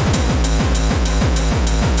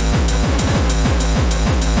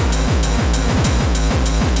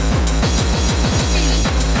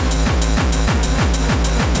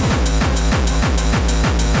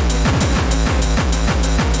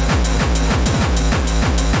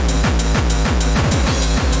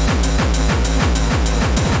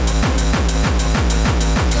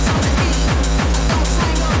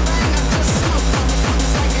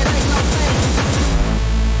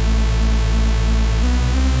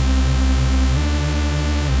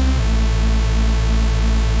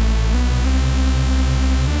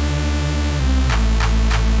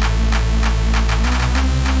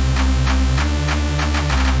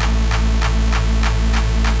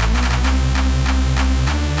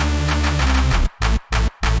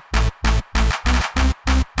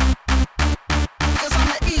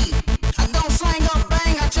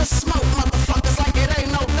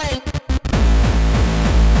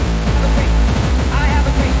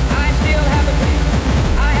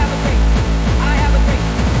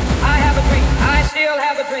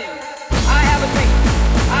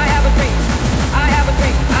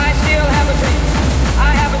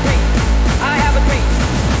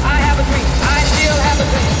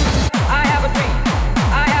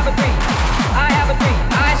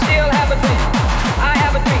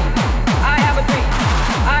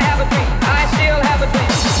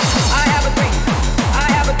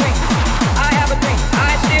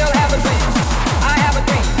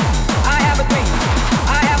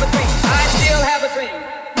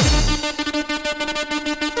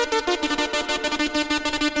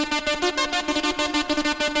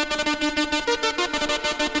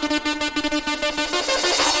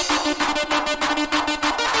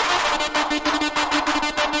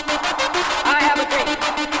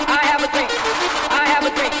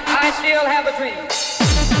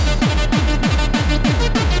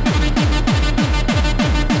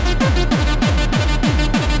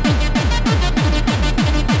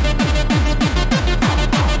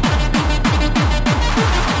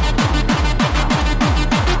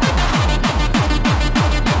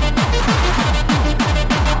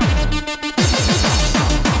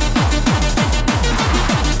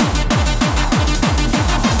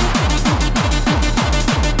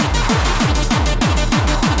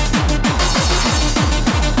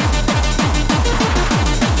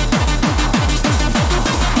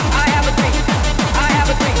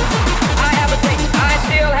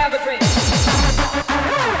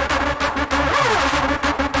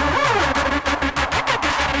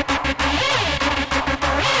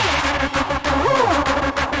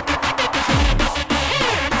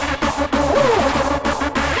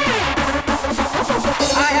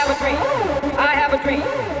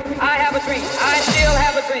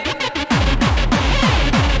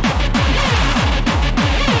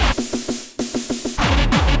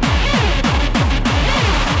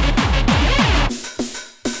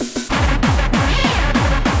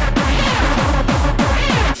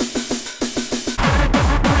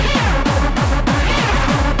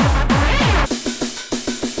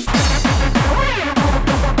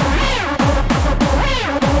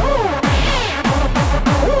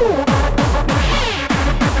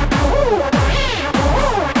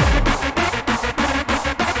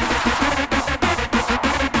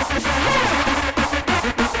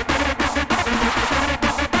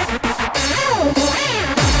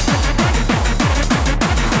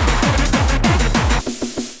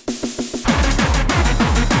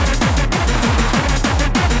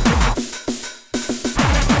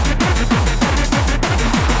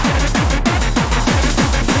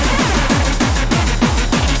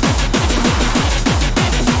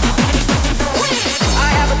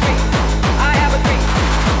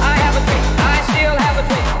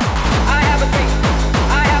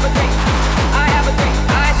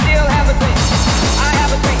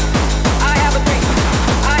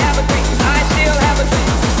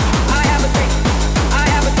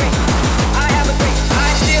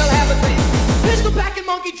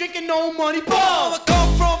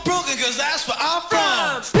cause that's where I'm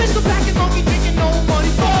from. Pistol packing, monkey drinking, no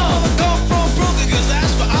money ball. Come from Brooklyn, cause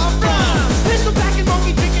that's where I'm from. Pistol packing,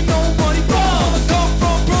 monkey drinking, no money ball. Come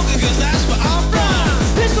from Brooklyn, cause that's where I'm from.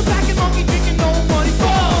 Pistol packing, monkey drinking, no money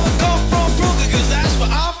ball. Come from Brooklyn, cause that's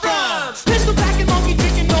where I'm from. Pistol packing, monkey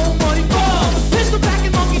drinking, no money ball. Pistol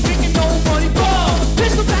packing, monkey drinking, no money ball.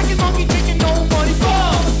 Pistol packing, monkey drinking, no money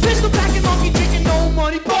ball. Pistol packing, monkey drinking, no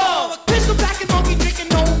money ball. Pistol packing, monkey drinking,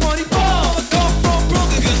 no money ball. Come from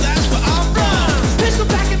Brooklyn, cause that's where I'm from. Pistol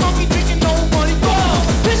packing, monkey drinking, no money ball.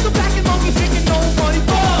 Pistol packing, monkey drinking, no money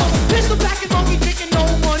ball. Pistol packing, monkey drinking, no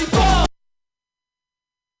money ball.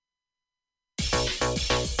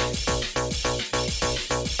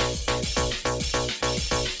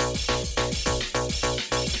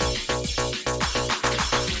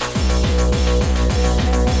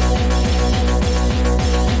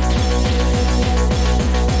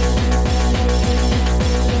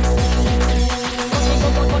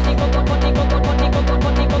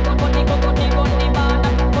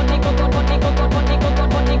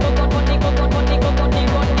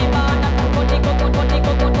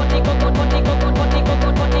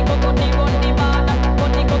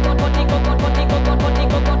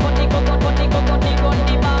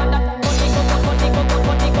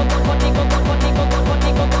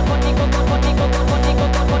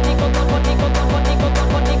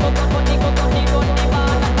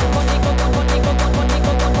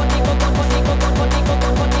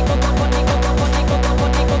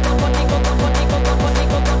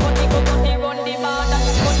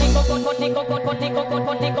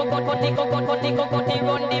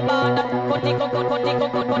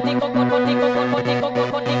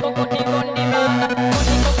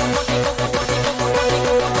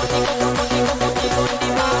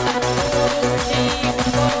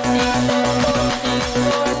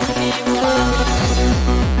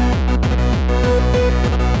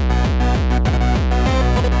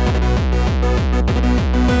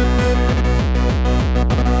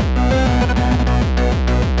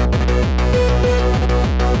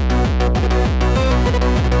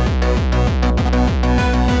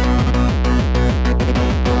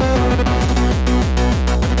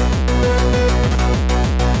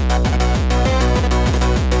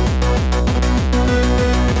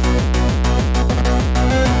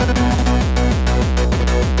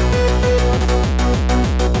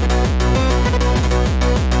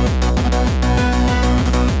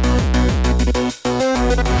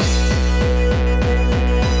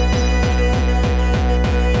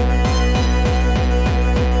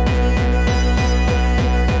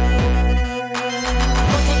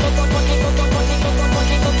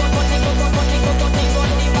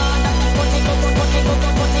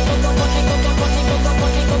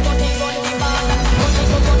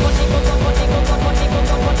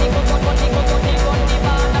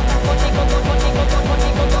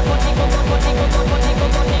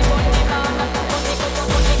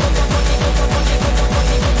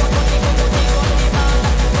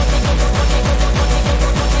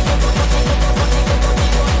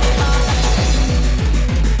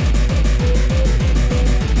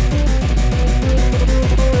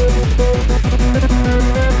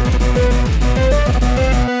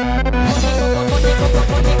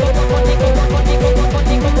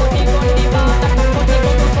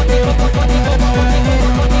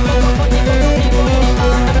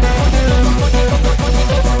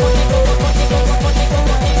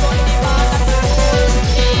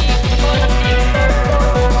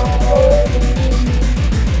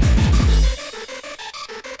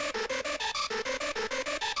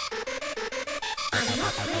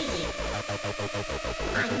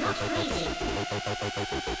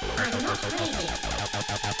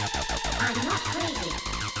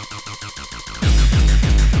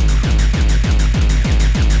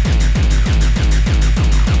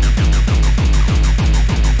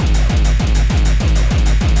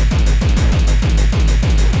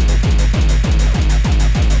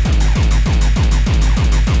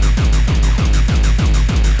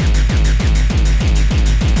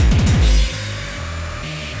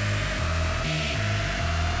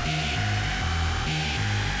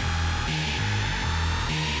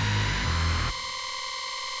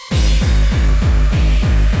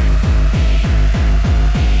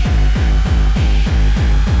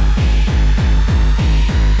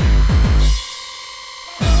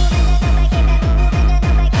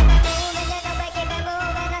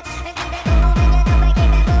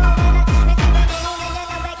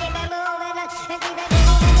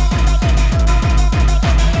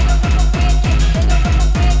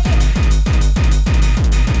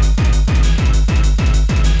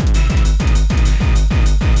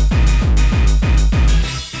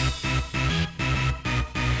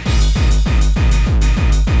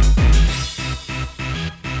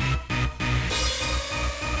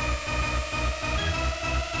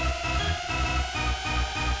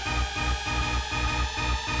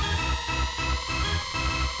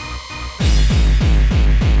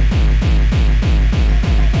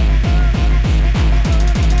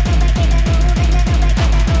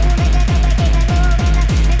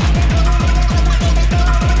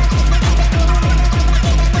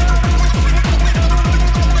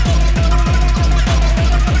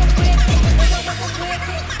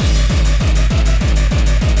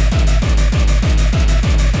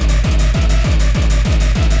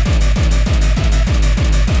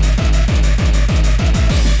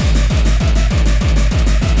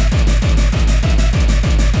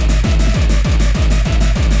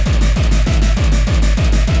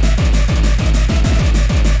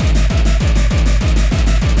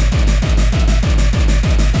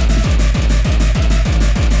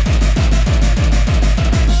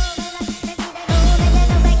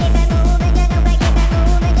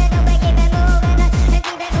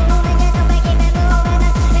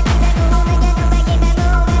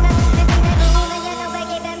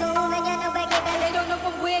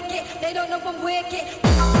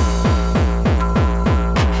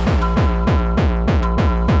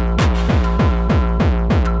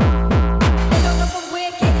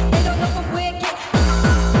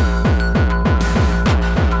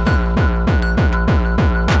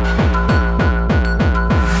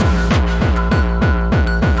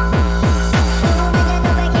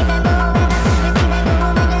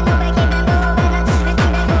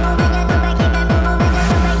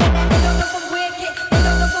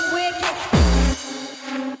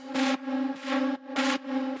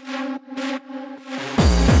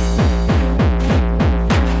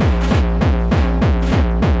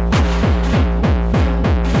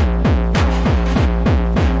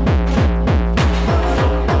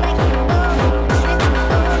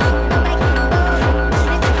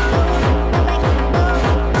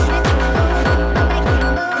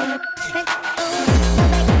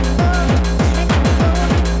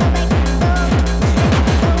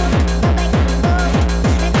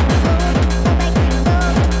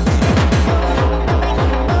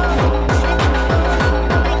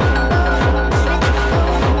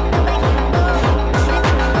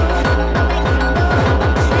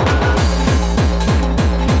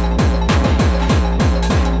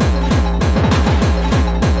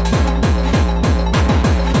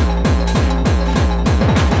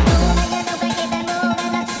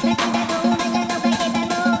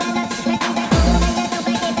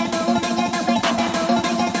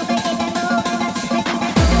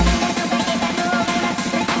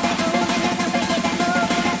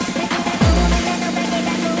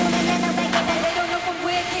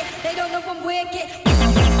 them wicked.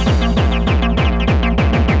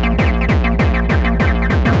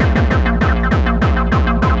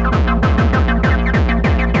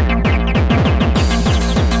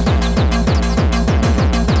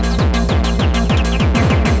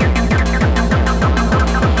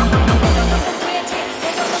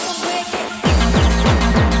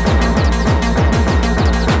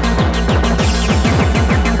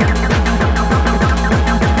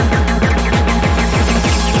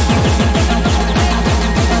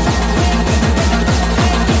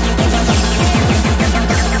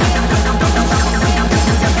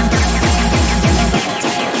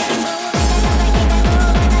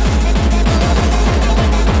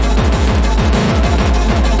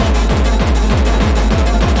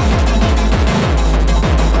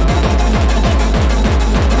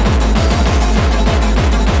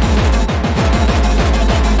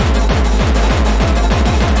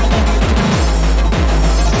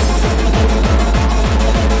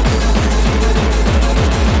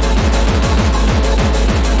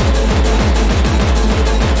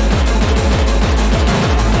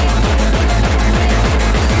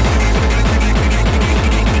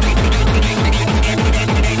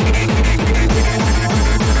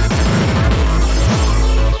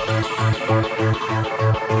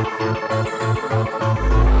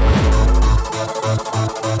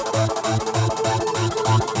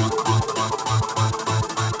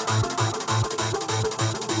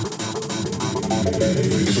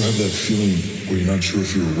 Not sure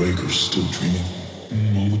if you're awake or still dreaming.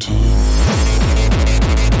 All the time.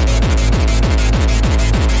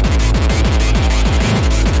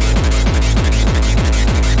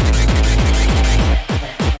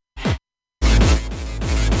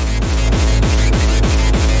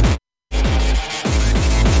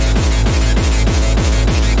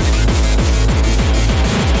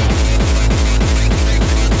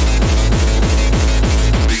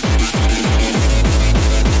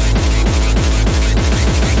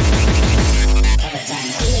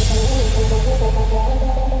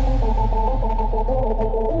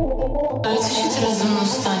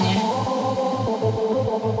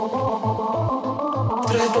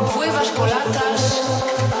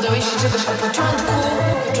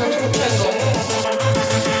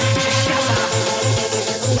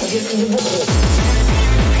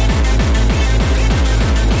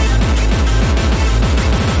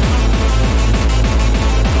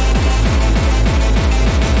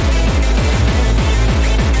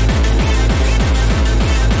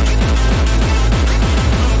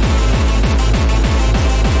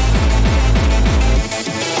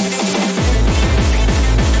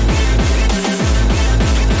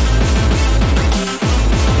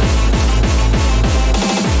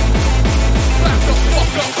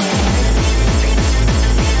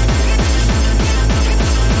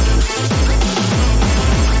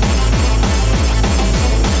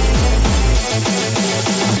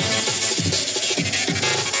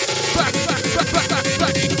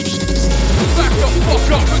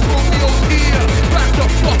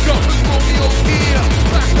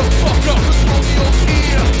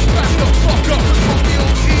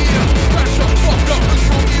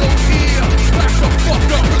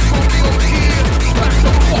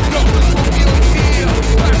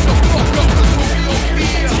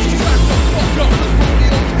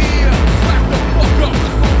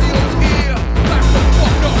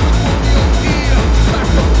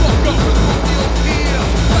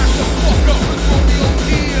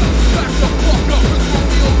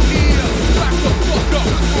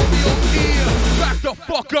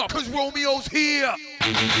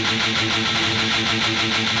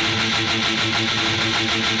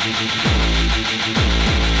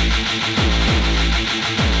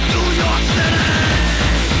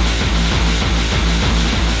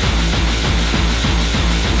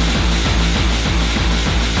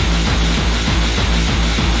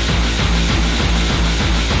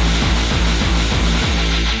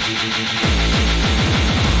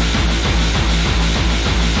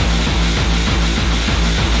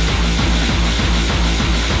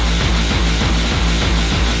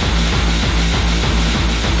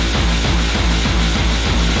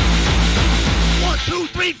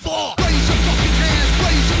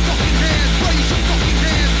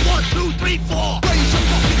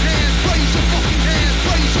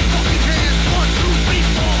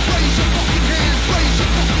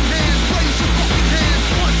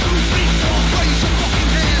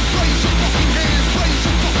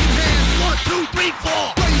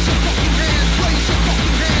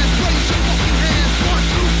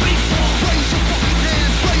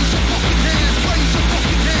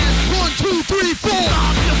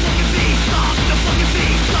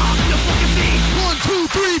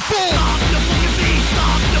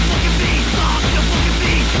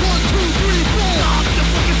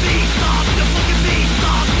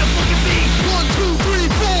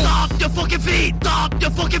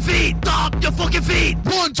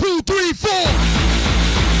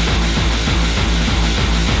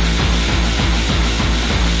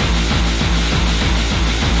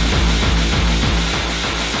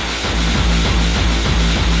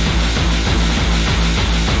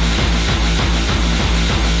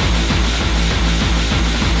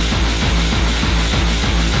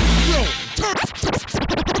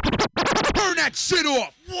 that shit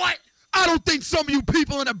off. What? I don't think some of you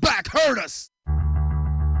people in the back heard us.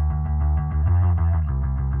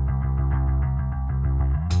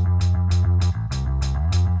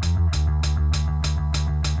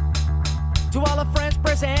 To all our friends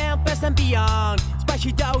present, past and beyond,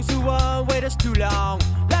 especially those who won't wait us too long.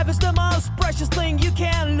 Life is the most precious thing you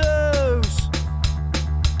can lose.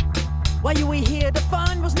 While you were here, the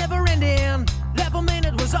fun was never ending. Level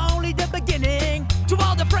minute was only the beginning. To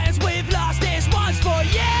all the friends we've lost, this one's for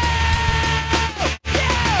you.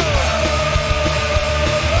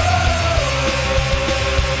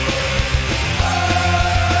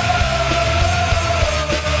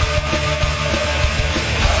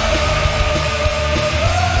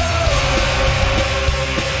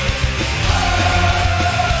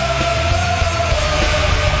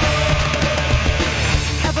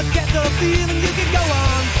 Feeling you can go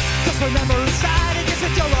on. Just remember inside it is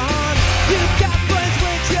a door on. You've got friends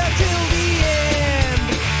with you till the end.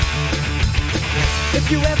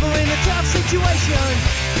 If you're ever in a tough situation,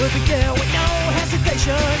 we'll be there with no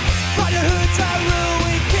hesitation. Brotherhood's our rule,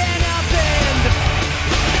 we cannot bend.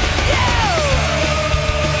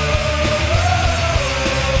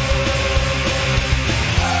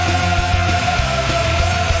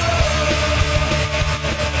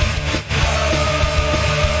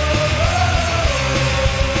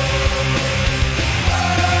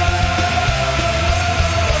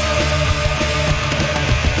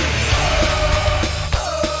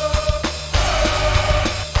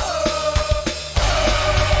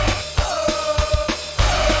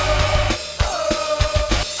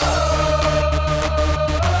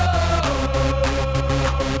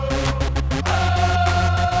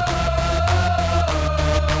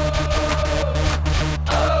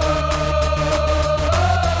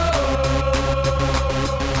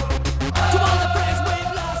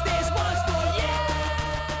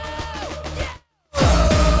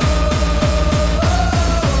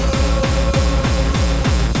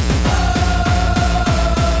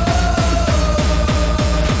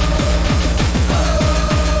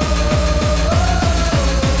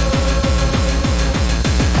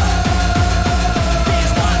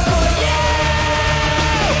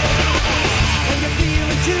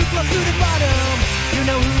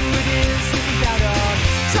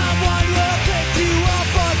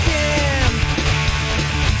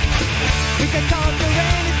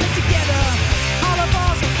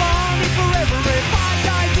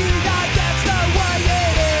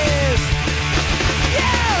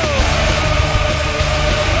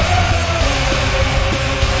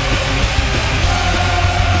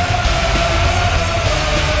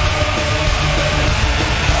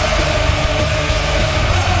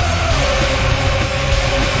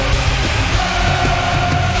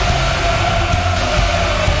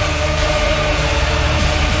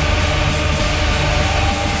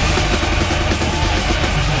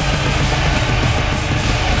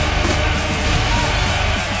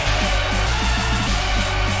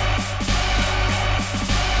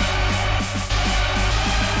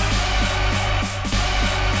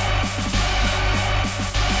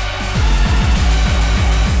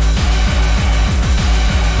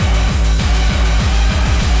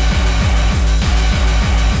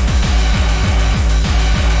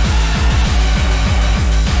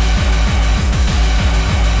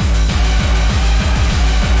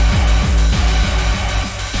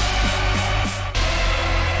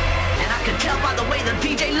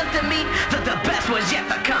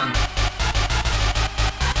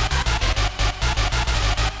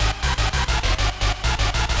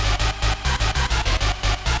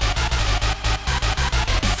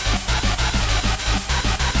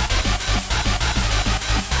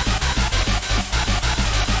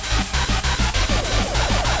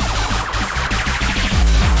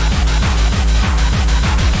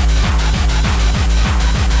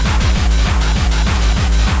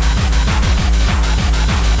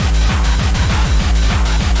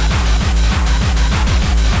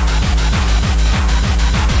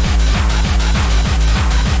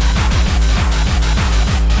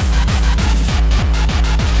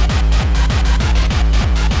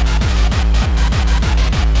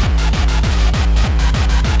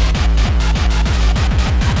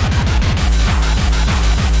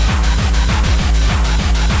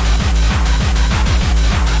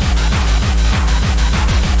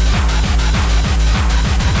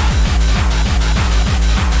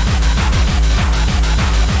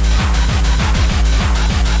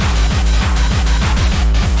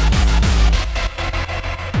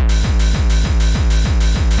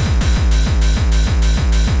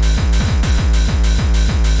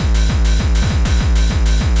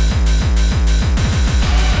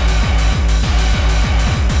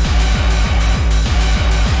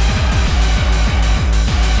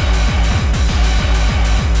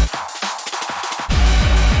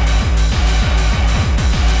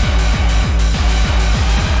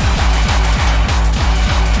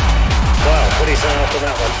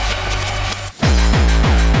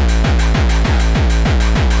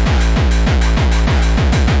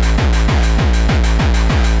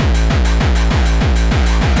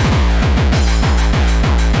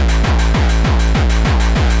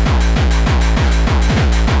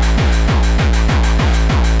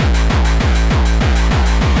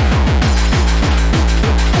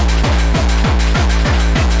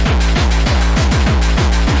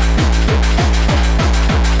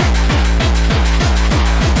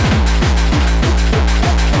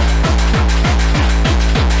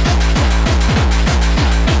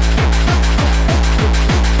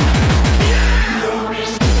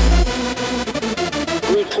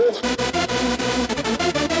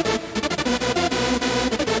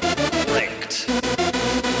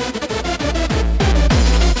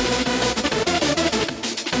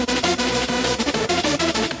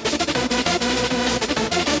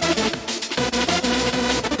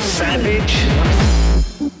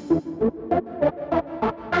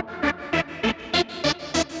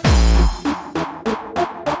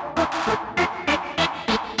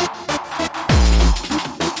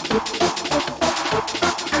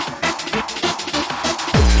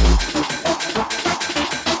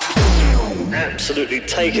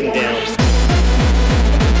 taken down.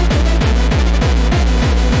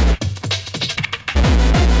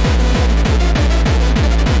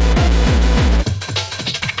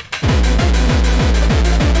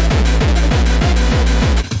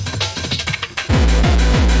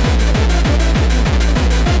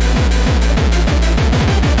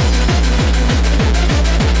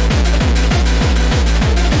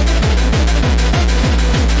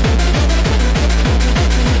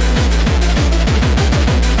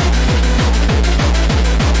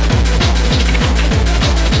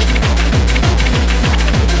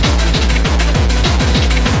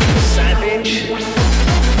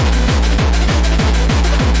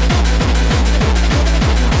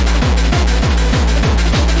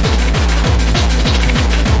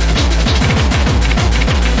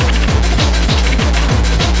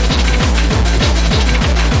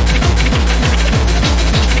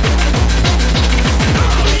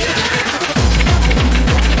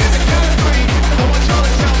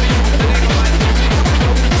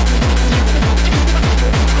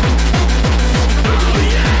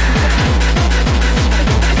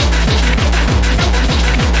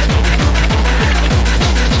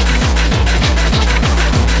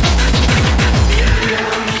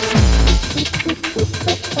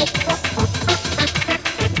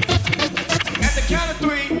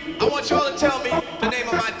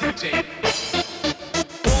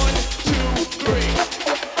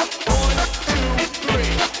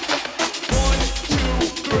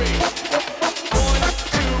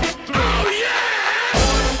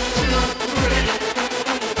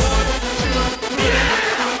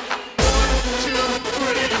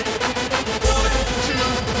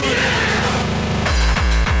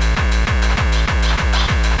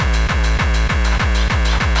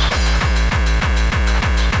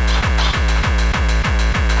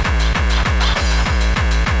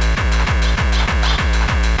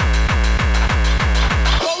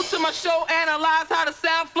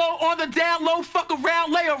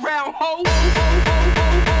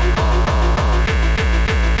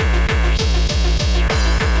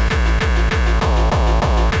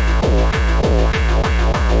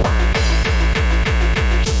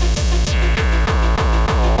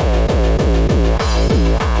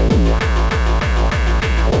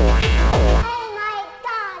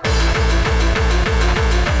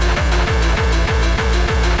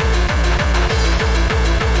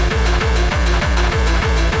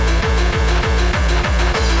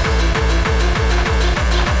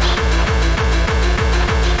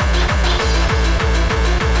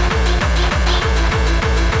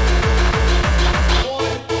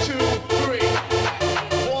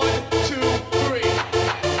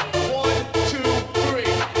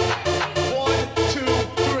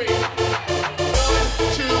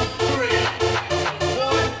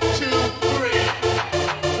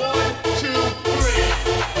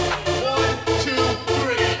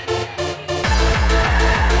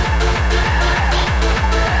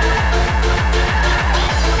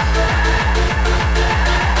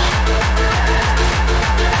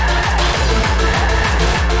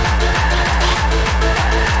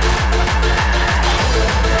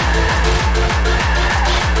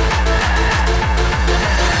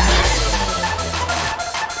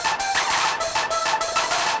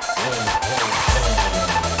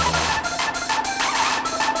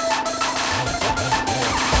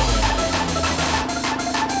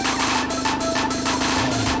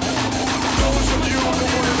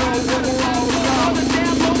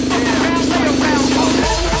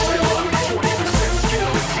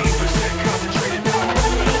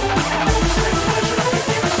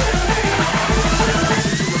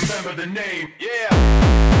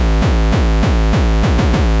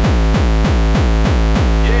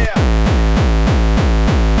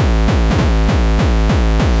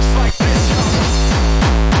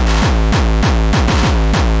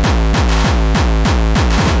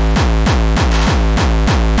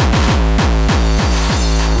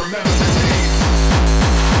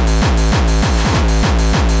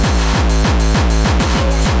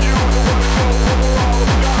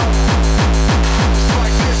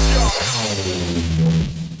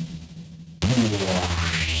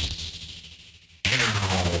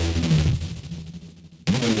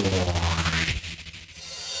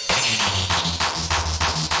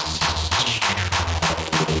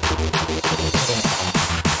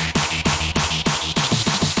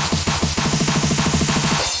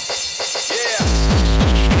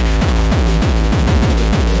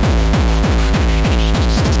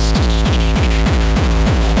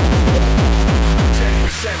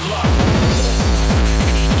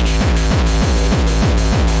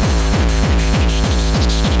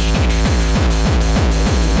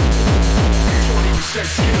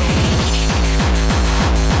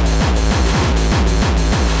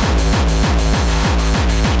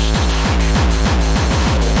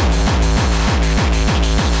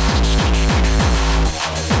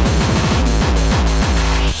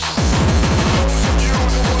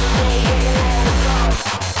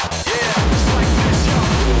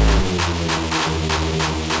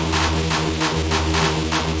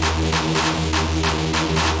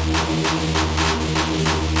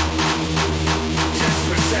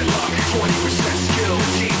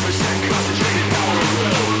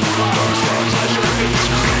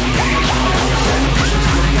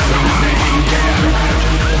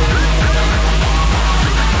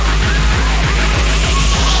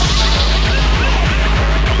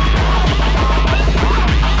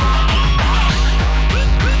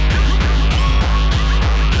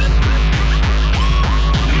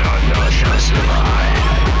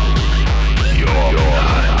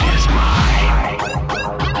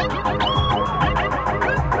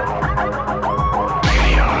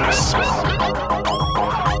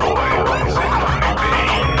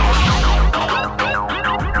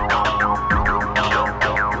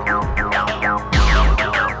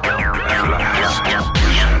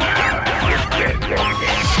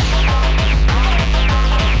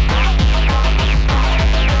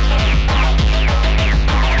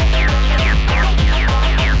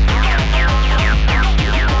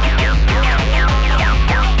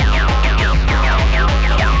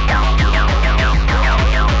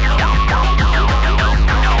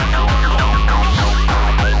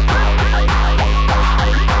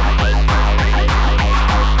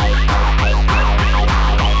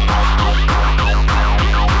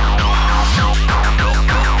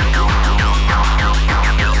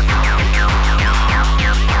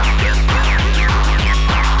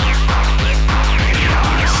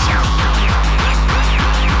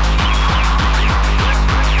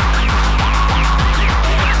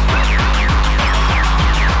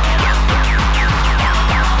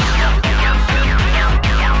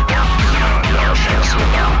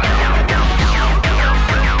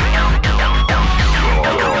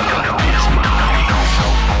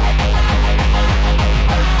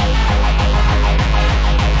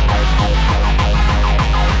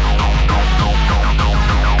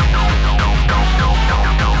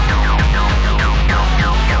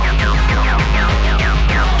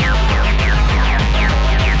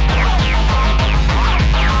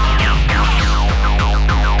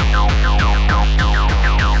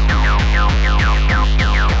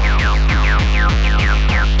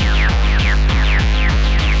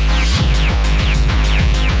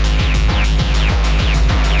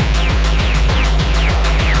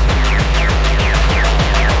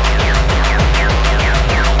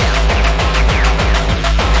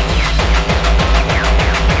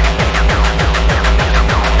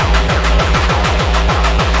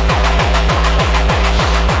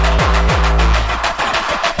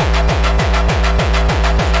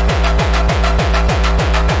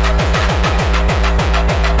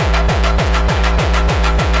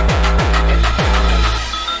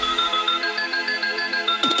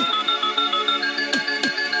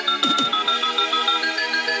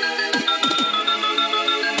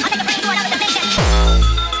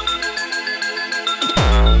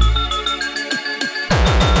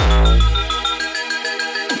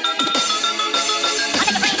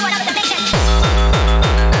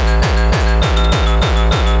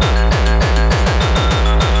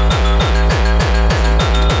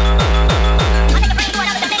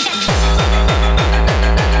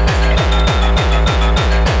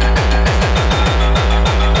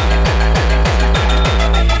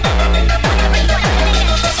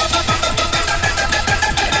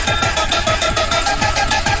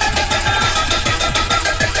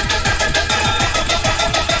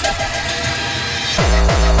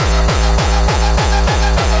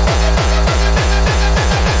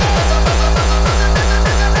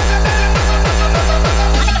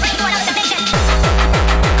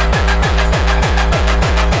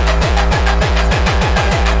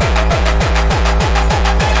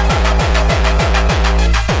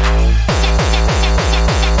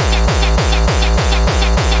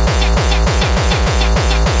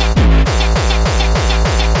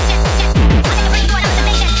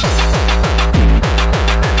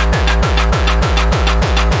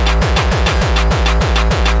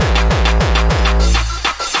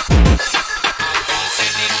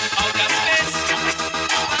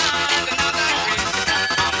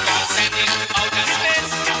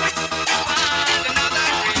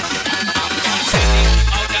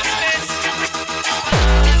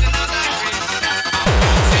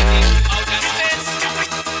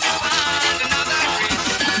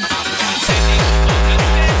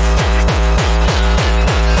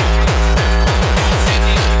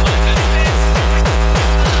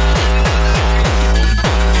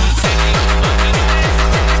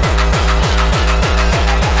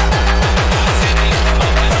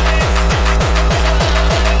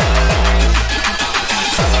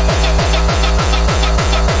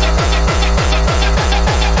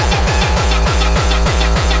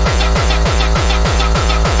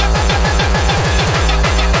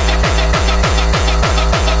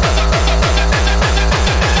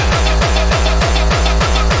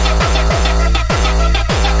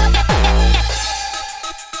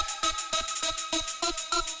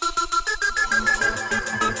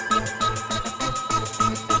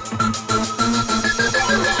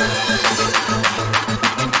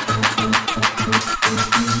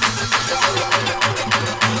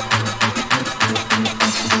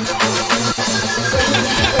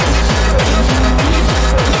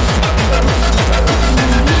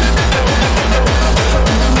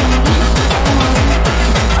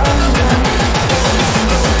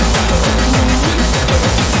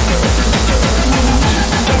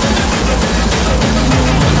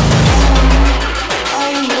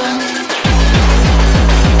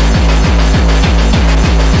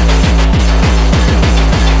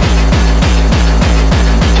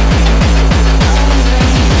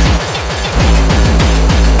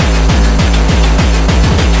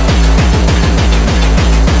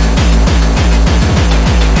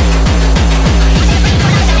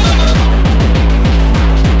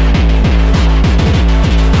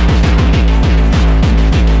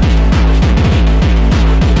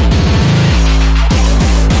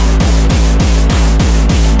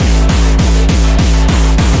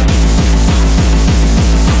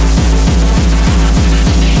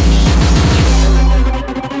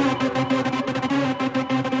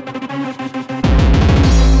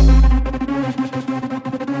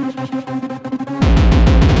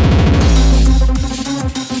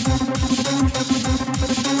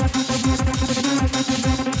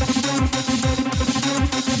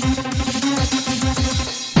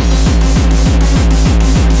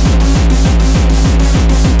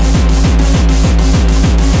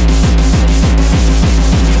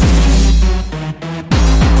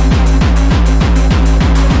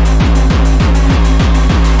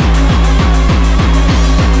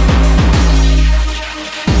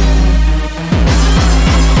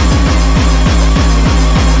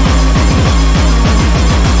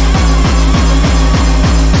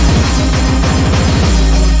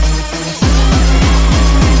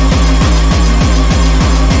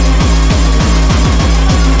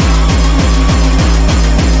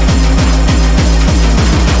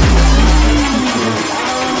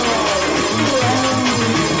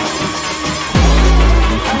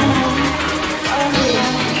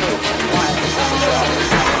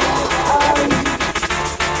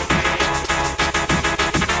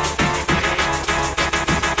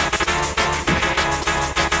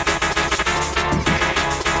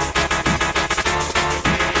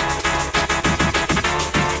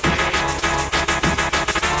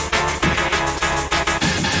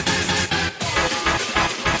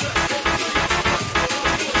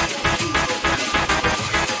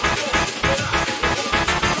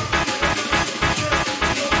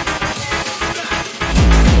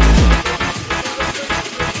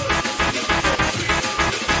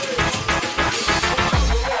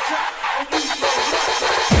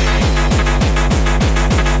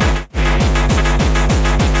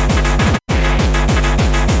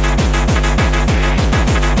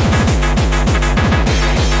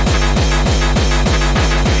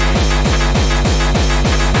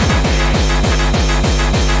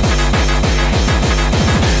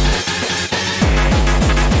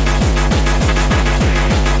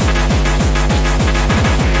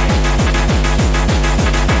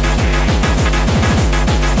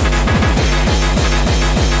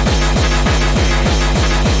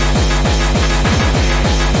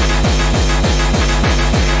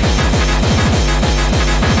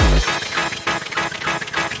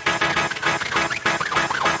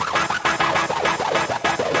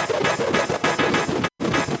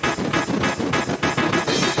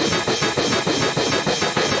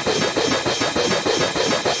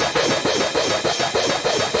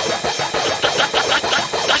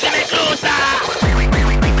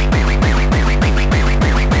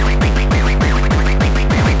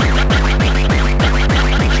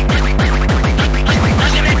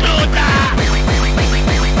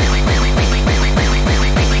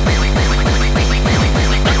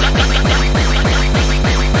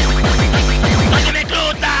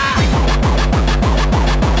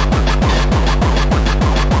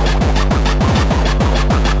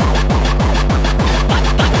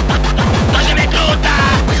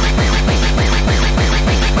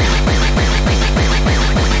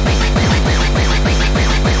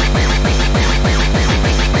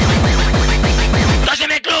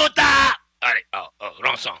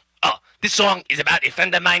 This song is about a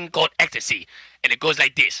friend of mine called Ecstasy, and it goes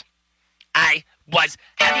like this. I was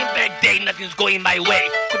having a bad day, nothing's going my way.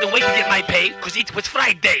 Couldn't wait to get my pay, cause it was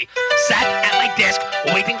Friday. Sat at my desk,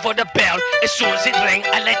 waiting for the bell. As soon as it rang,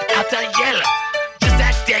 I let out a yell. Just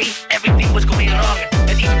that day, everything was going wrong.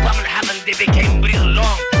 As each problem happened, they became real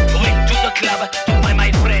long. Went to the club to find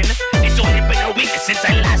my friend. It's only been a week since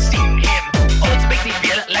I last seen him. Oh, it makes me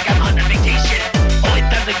feel like I'm on a vacation. Oh, it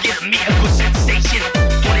doesn't give me a good sensation.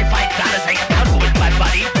 $25 hanging out with my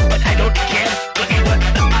buddy, but I don't care, cause he worth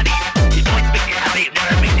the money. It always makes me happy,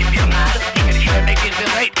 never makes me feel mad. He can even make me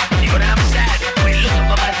feel right, even when I'm sad. When looking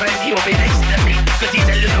for my friend, he will be next to me, cause he's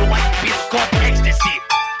a little white pill called ecstasy.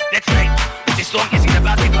 That's right, this song isn't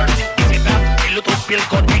about a person, it's about a little pill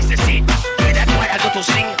called ecstasy. And that's why I got to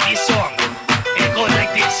sing this song. And it goes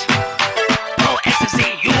like this. Oh, ecstasy,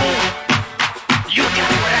 you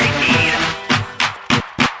got what I need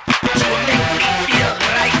to make me feel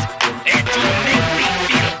right and to make me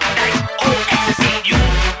feel nice. Oh, ecstasy, you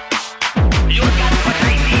got what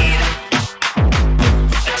I need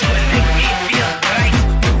to make me feel right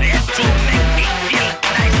and to make me feel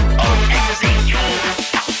nice. Oh, ecstasy, you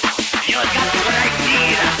got what I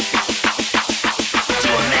need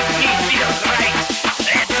to make me feel right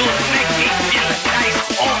and to make me feel nice.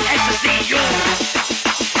 Oh, ecstasy, you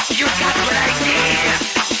got what I need to make me feel right and to make me feel nice. Oh, ecstasy, you got what I need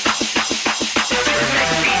to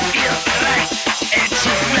make me feel right and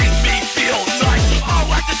to make me feel nice. Oh,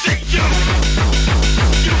 ecstasy, you got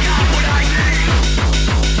what I need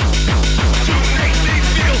to make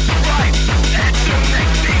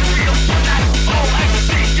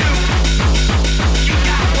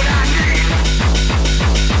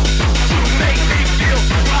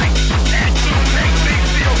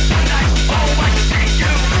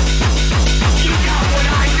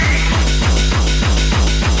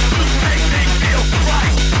me feel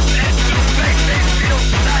right and to make me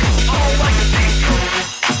feel nice. Oh, ecstasy,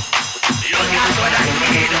 you got what I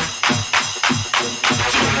need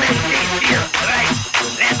to make me feel right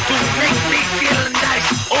and to make me feel nice.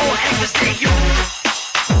 Oh, ecstasy, you got what I need to make me feel right and to make me feel nice. Oh, ecstasy, you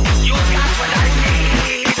got what I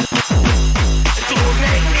need to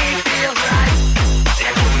make me feel right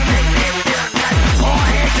and to make me feel nice. Oh,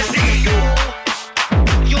 ecstasy,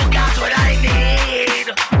 you got what I need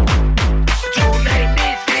to make me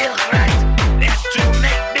feel right and to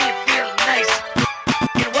make me feel nice.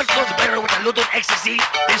 And what goes better with a little ecstasy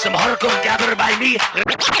than some hardcore gathered by me,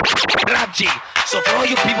 Rap G. So for all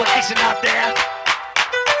you people Xing out there,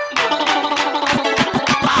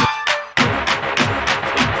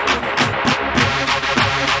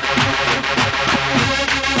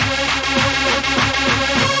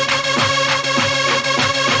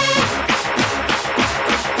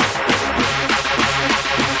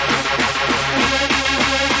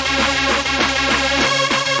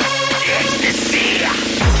 ecstasy.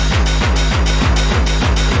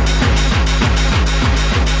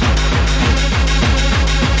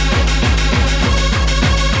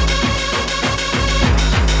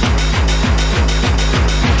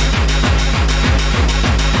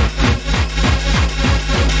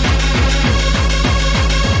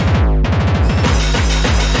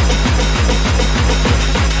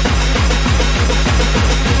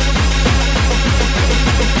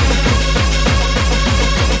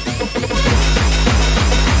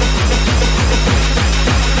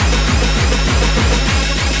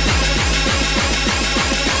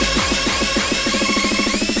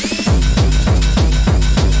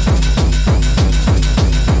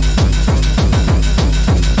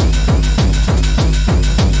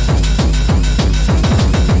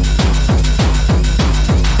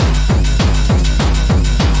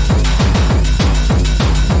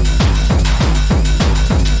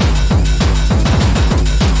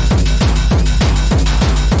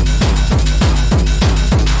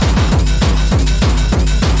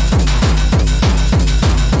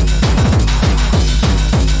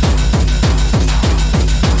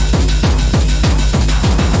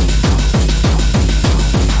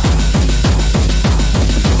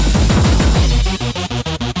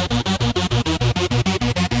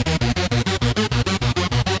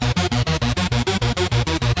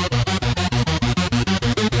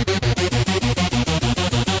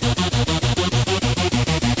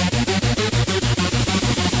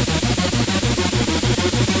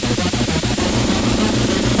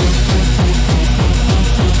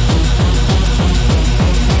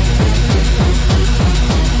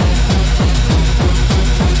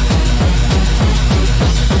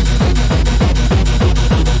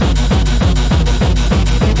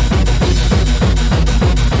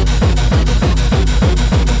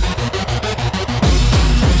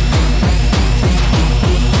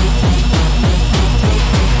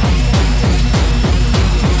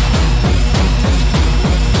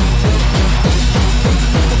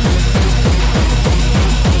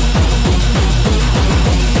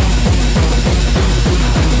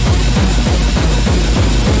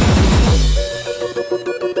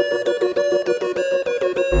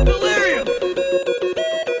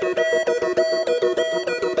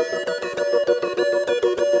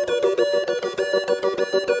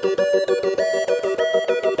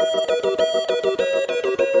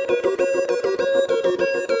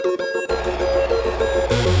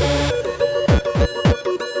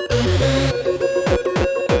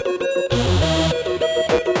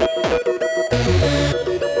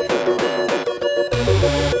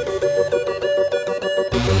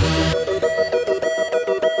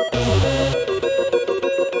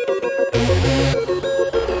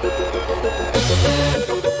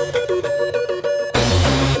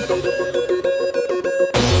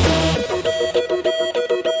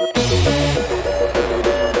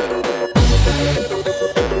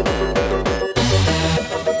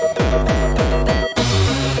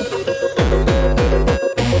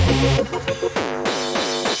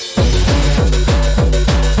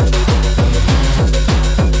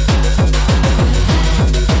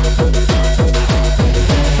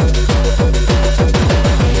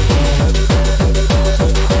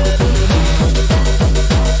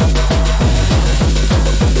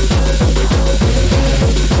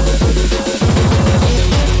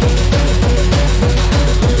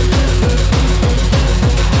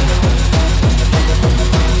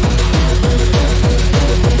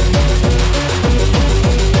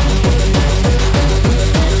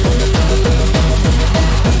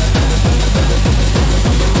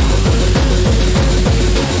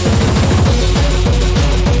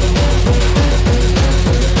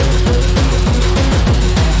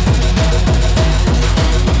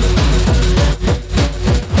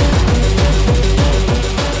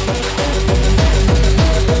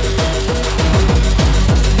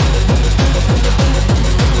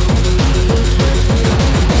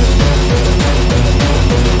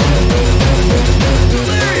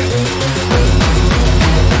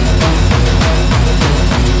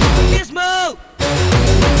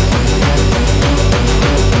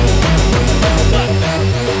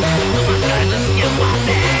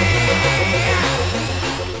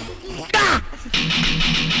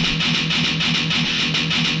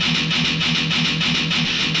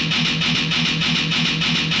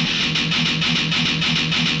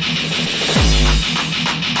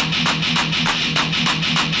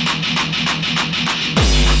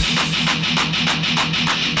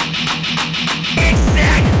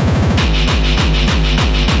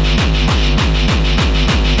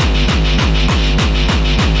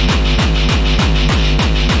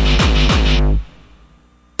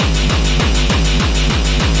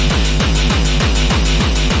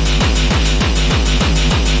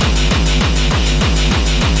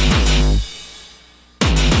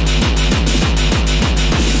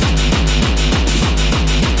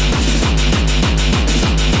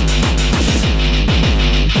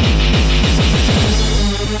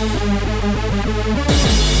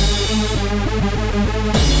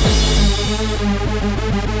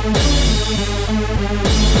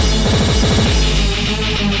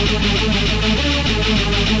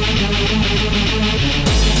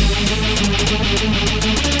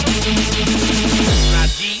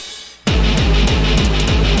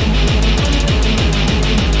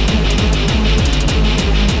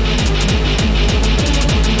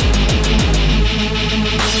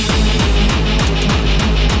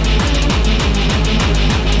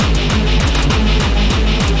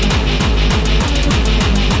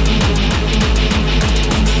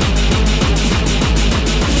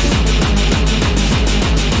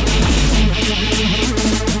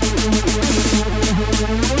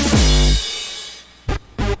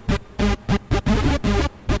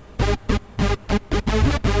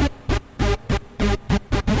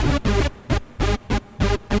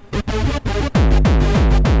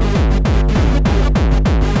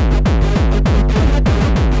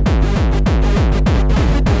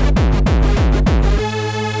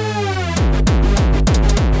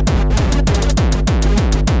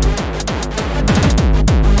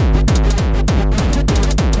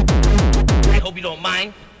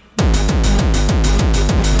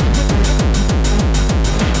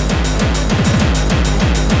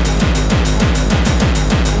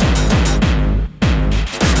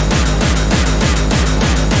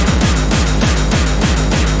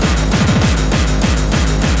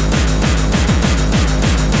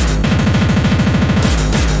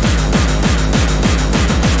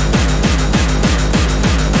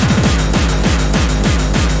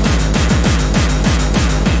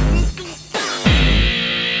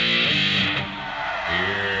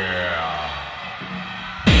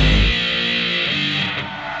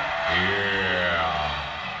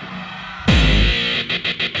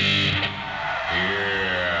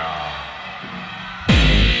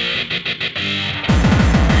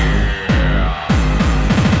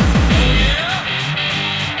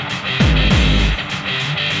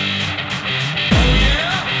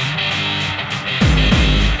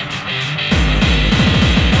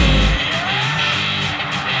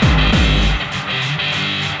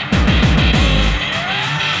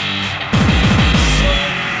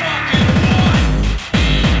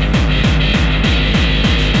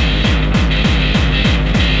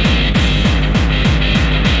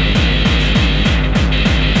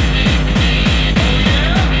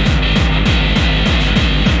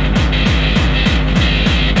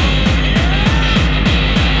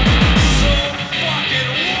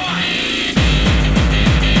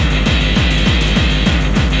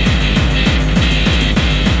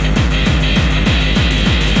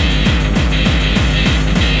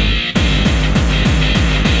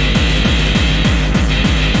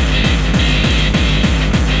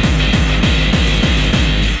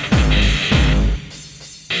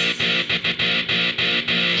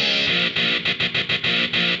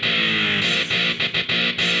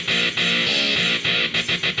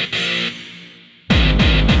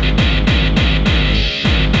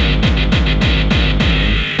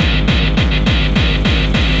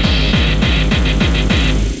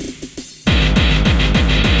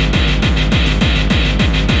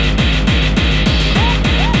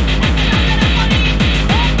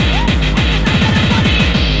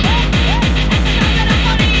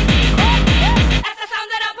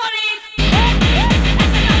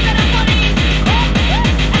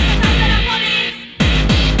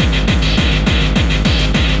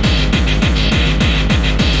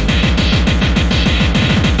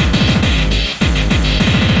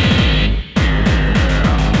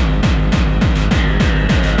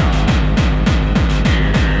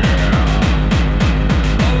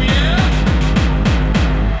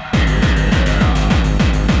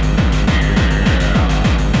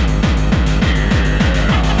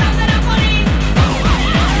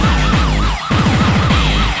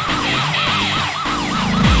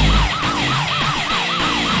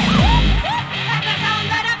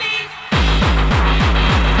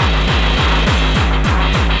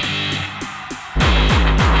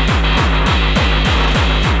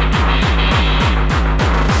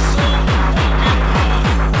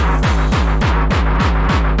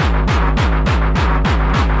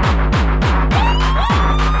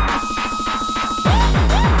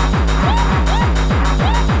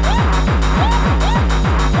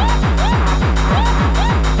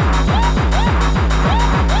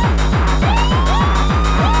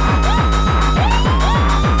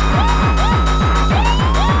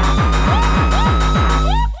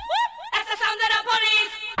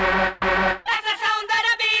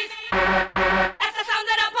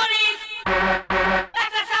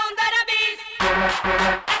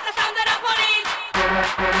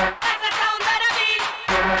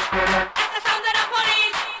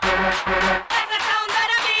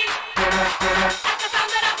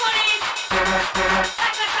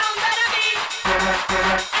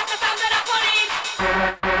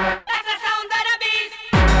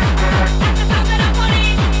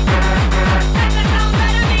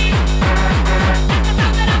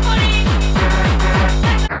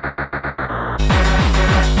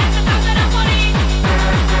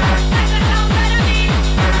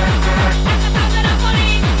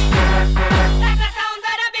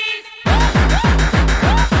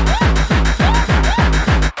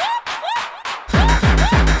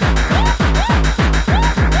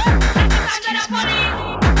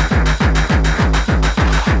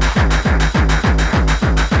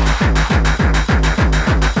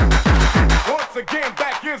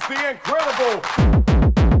 is the incredible,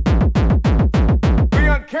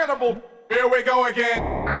 the uncannibal. Here we go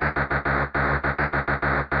again.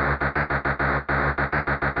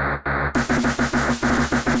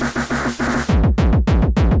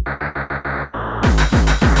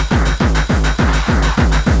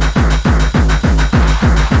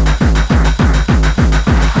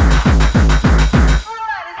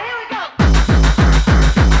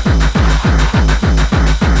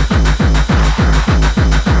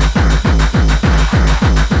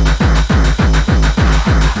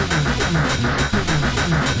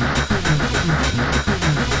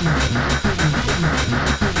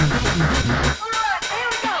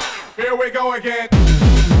 Here we go again.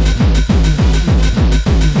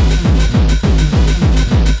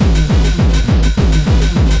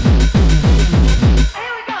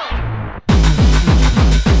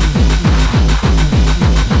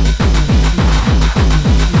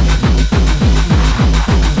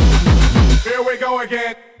 Here we go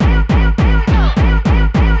again.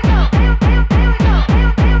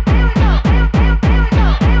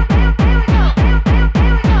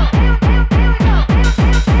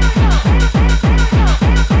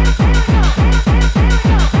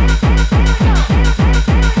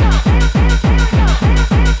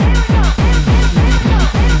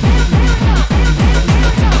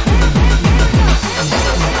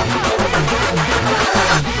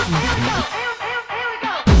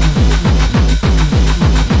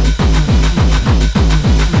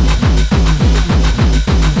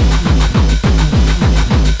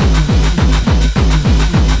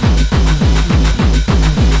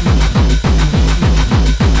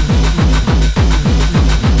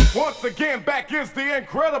 Once again, back is the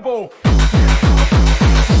incredible.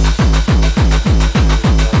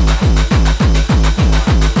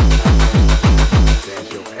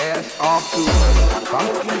 Dance your ass off to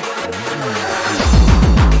funky.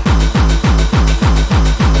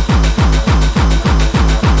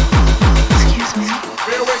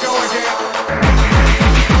 Here we go again.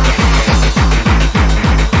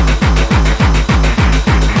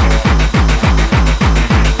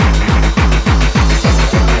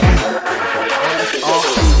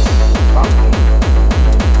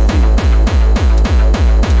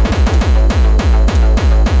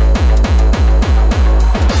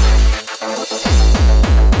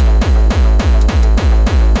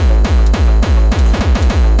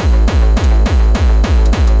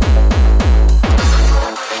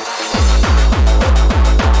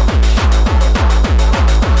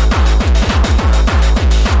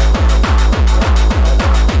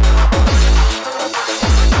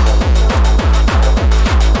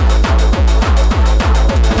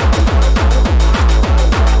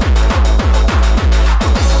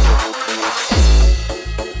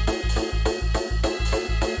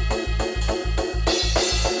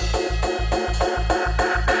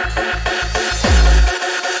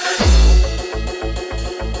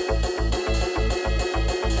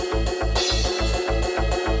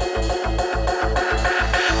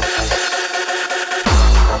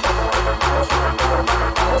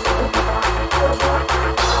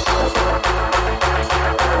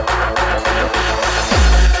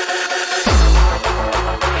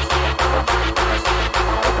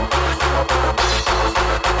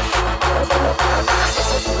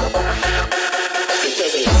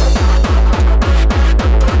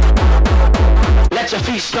 Let your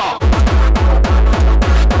feet stomp.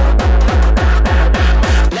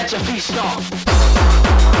 Let your feet stomp.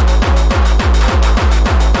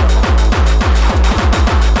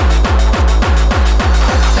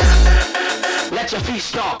 Let your feet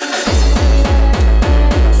stomp.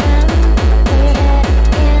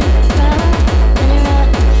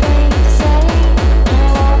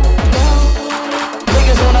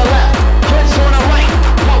 Niggas on the left, kids on the right,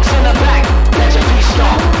 punks in the back. Let your feet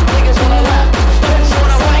stomp. Niggas on the left, kids on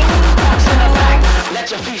the right, punks in the back. Let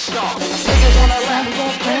your feet stomp. Niggas on the left,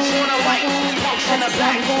 kids on the right, punks in the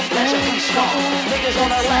back. Let your feet stomp. Niggas on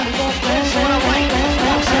the left, kids on the right,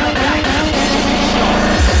 punks in the back. Let your feet stomp.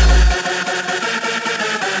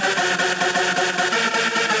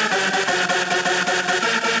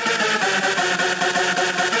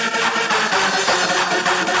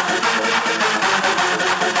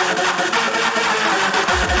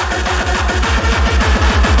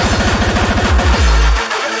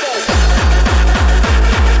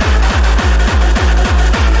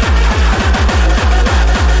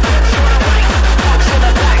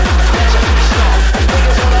 Let your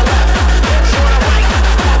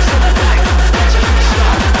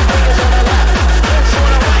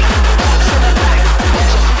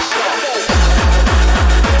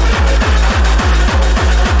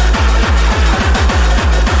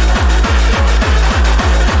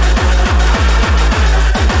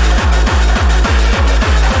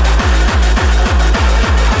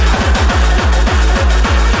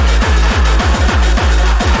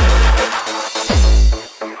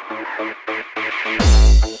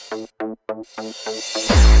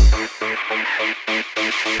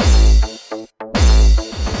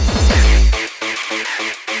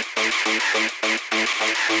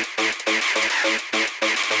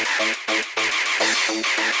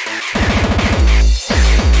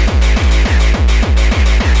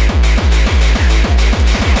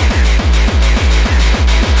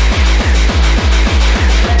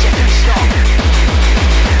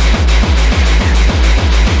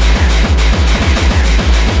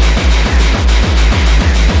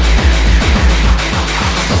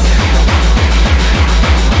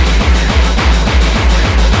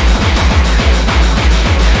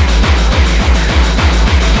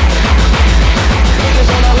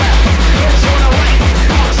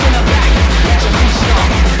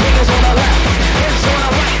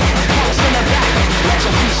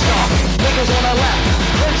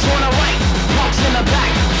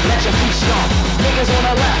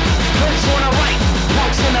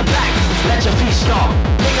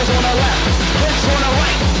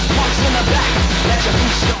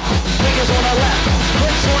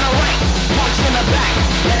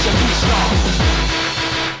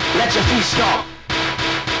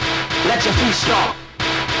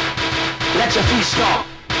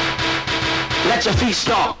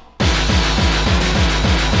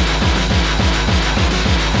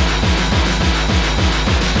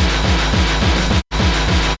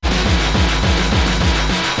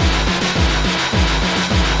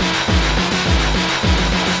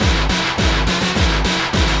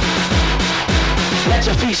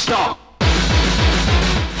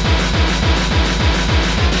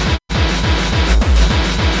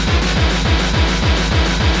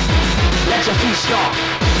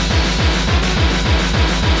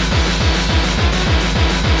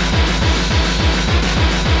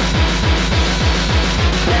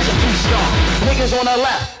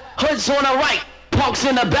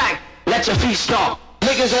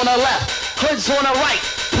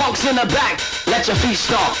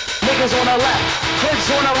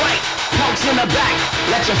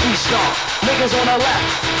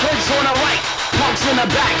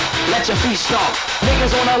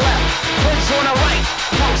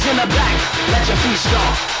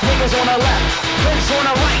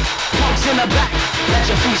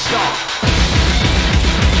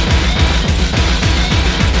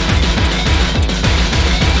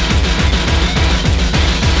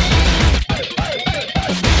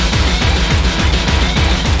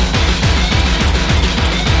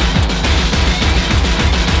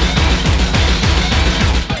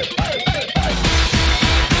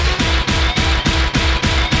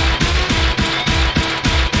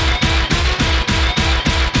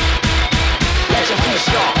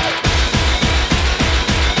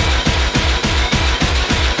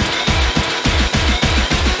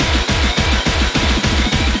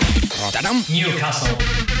Newcastle.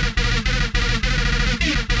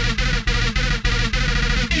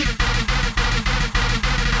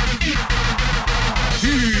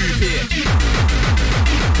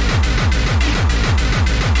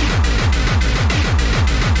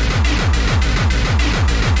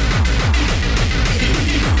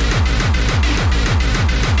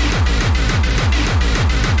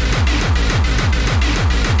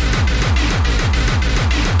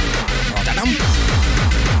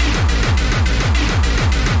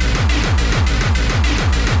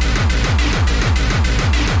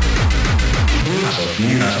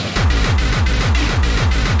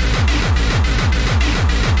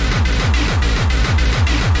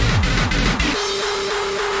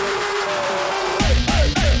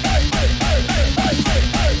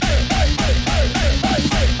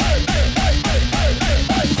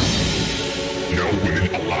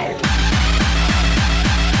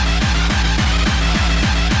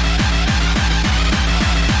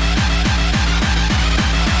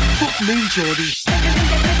 Geordie.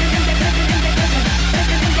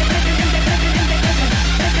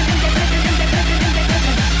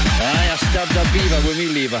 I stabbed a beaver when we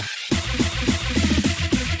leave her.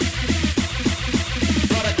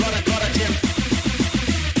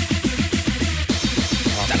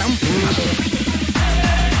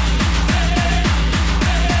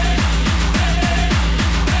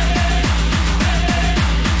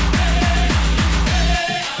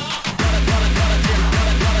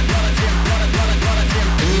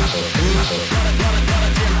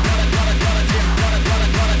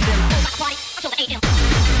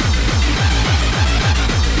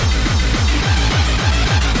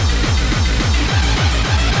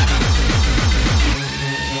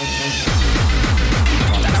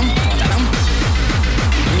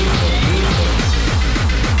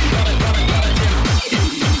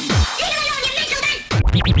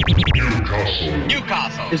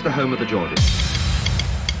 Newcastle is the home of the Geordies.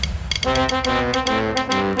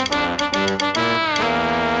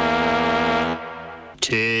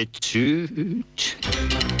 Toot.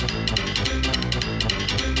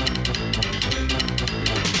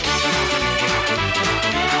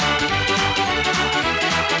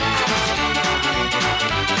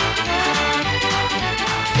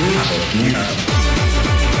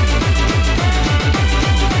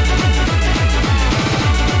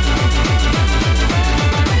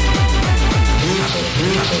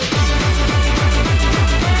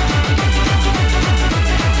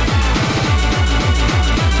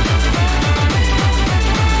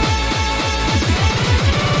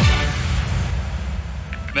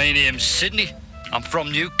 My name's Sydney. I'm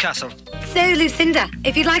from Newcastle. So, Lucinda,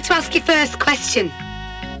 if you'd like to ask your first question.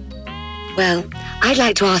 Well, I'd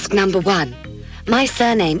like to ask number 1. My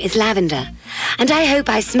surname is Lavender, and I hope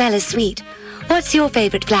I smell as sweet. What's your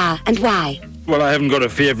favourite flower and why? Well, I haven't got a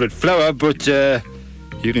favourite flower, but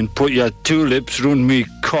you can put your 2 lips round me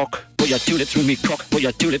cock. Put your 2 lips round me cock. Put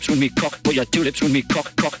your 2 lips round me cock. Put your 2 lips round me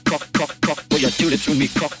cock. Cock, cock, cock, cock. Put your 2 lips round me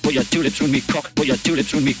cock. Put your 2 lips round me cock. Put your 2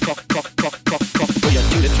 lips round me cock. Cock, cock, cock, cock. Put your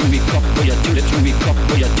 2 lips round me cock. Put your 2 lips round me cock.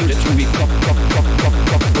 Put your 2 lips round me cock. Cock, cock, cock, cock.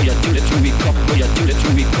 Put your 2 lips round me cock. Put your 2 lips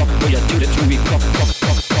round me cock. Put your 2 lips round me cock. Cock,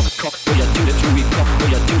 cock, cock, cock. Put your 2 lips round me cock. Put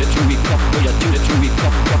your 2 lips round me cock. Put your 2 lips round me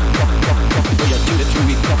cock. Cock, cock, cock, cock. Put your 2 lips round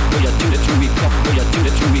me cock. Put your 2 lips round me cock. Put your 2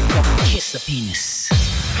 lips round me cock. Kiss the penis.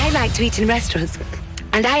 I like to eat in restaurants,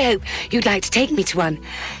 and I hope you'd like to take me to one.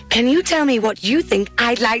 Can you tell me what you think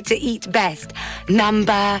I'd like to eat best?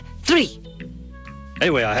 Number 3.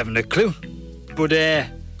 Anyway, I haven't a clue. But,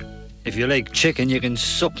 if you like chicken, you can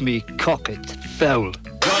suck me cock. It's foul.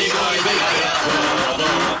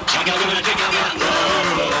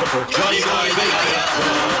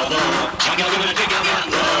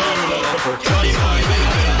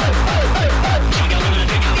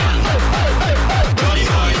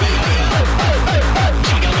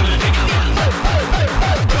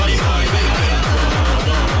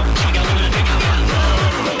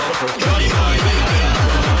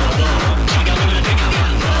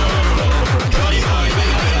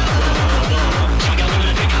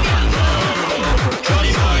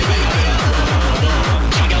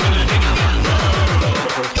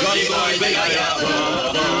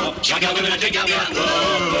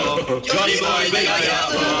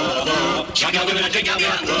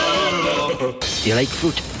 Do you like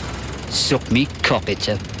fruit? Suck me cock, it's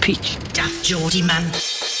a peach. Daft Geordie, man.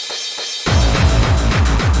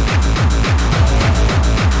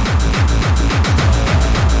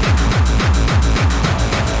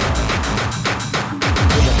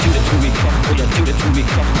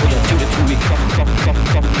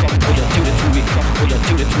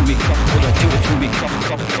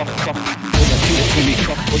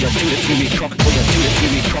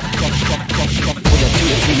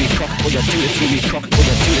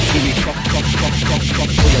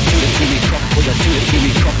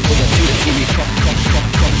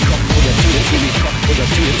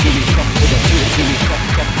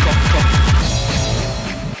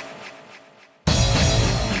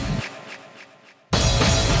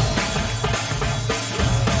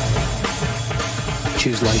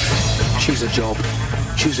 Choose life, choose a job,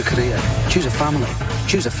 choose a career, choose a family,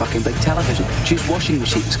 choose a fucking big television, choose washing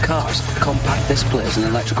machines, cars, compact displays and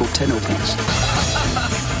electrical tin openers.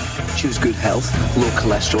 Choose good health, low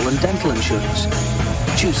cholesterol and dental insurance.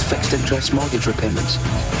 Choose fixed interest mortgage repayments.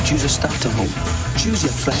 Choose a starter home. Choose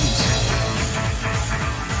your friends.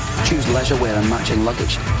 Choose leisure wear and matching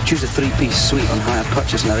luggage. Choose a 3-piece suite on hire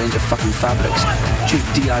purchase and a range of fucking fabrics. Choose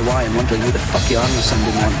DIY and wondering who the fuck you are on a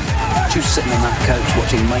Sunday morning. Choose sitting on that couch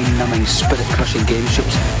watching mind-numbing, spirit-crushing game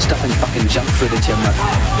shows, stuffing fucking junk food into your mouth.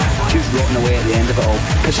 Choose rotting away at the end of it all,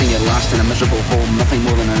 pissing your last in a miserable home, nothing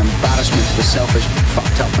more than an embarrassment to the selfish,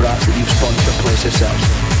 fucked up brats that you've spawned to replace yourselves.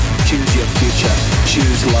 Choose your future.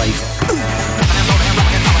 Choose life.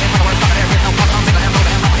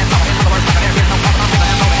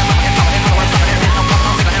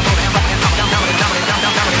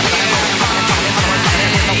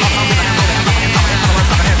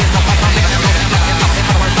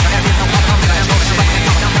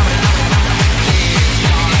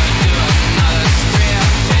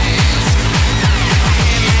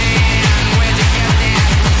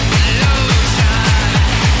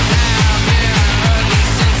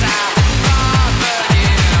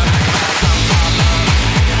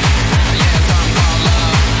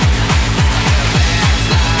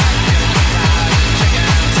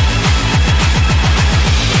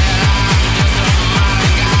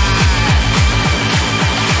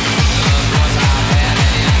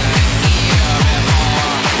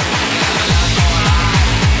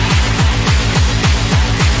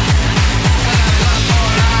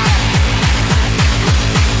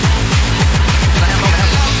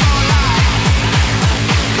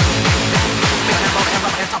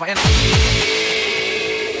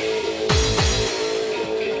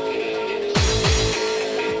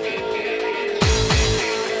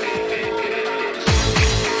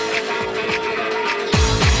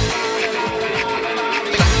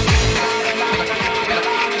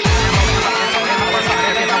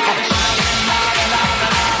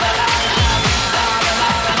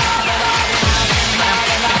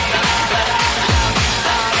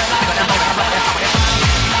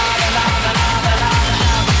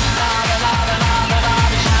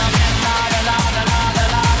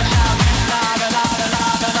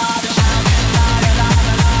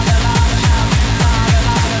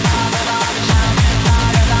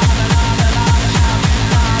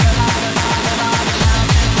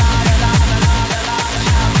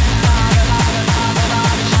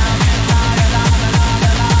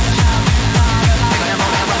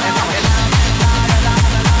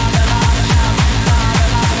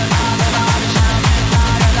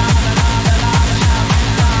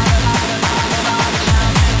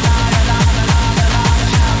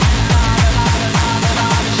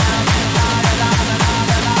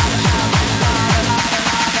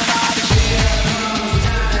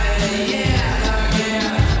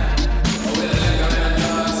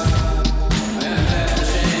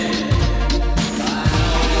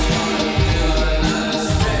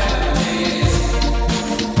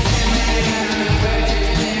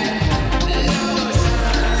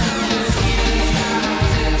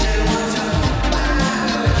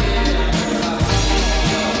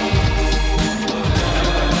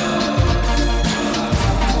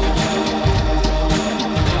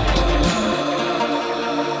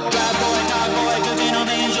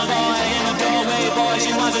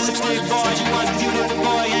 she was a lipstick boy, she was a beautiful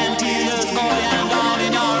boy and tears boy, and all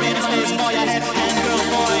in your inner space boy, I had and girls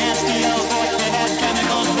boy and steel boy, they had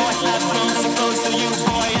chemicals boy, I've grown so close to you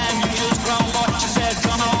boy, and you just grown boy. She said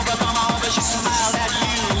come over, she smiled at you.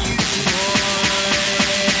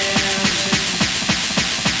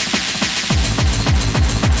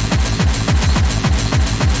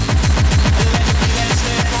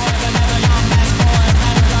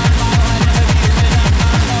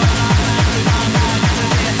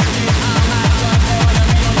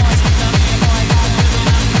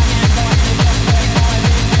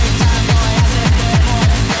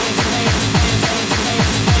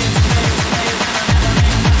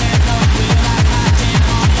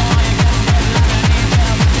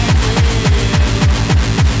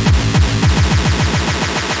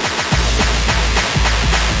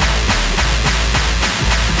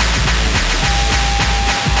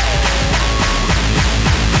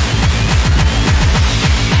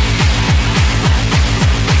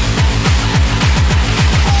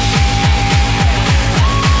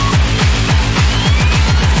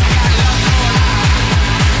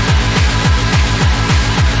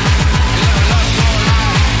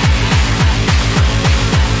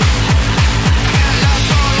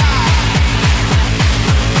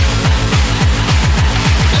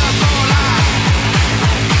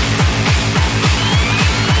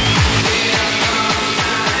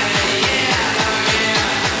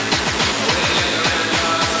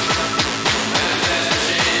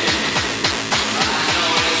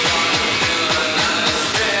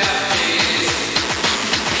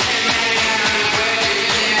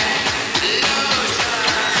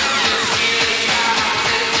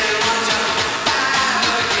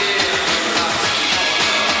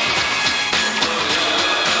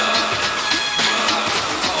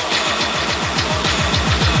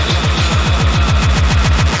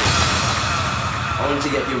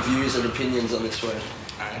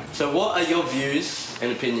 So what are your views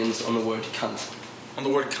and opinions on the word cunt? On the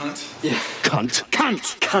word cunt? Yeah. Cunt.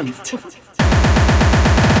 Cunt. Cunt.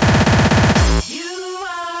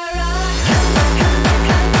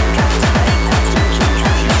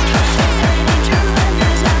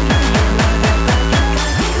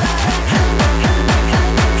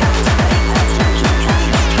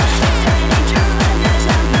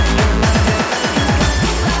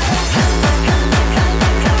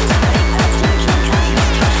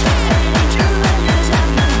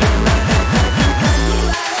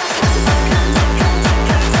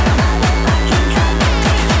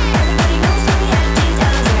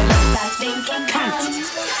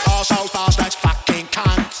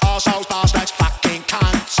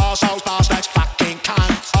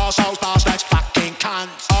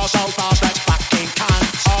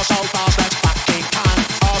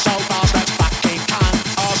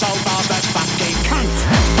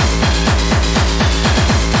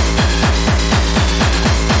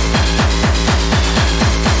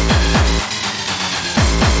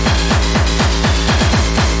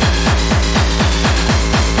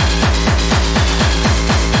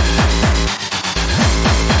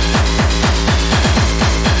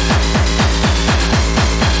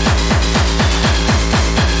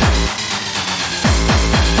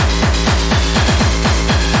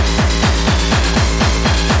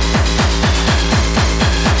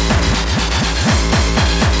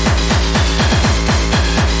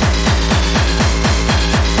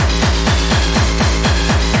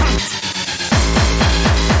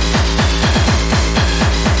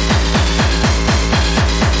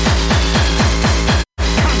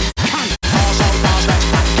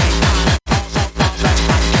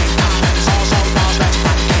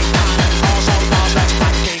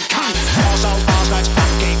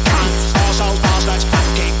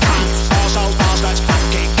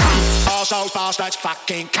 That's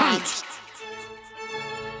fucking cunt.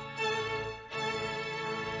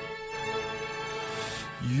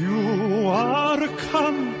 You are a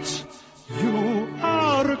cunt. You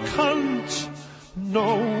are a cunt.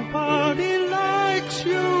 Nobody likes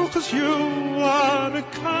you 'cause you are a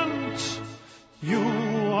cunt. You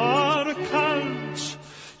are a cunt.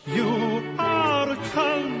 You are a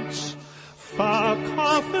cunt. Fuck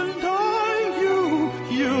off and die, you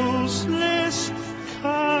useless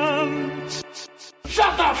cunt.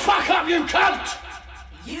 Shut the fuck up, you cunt!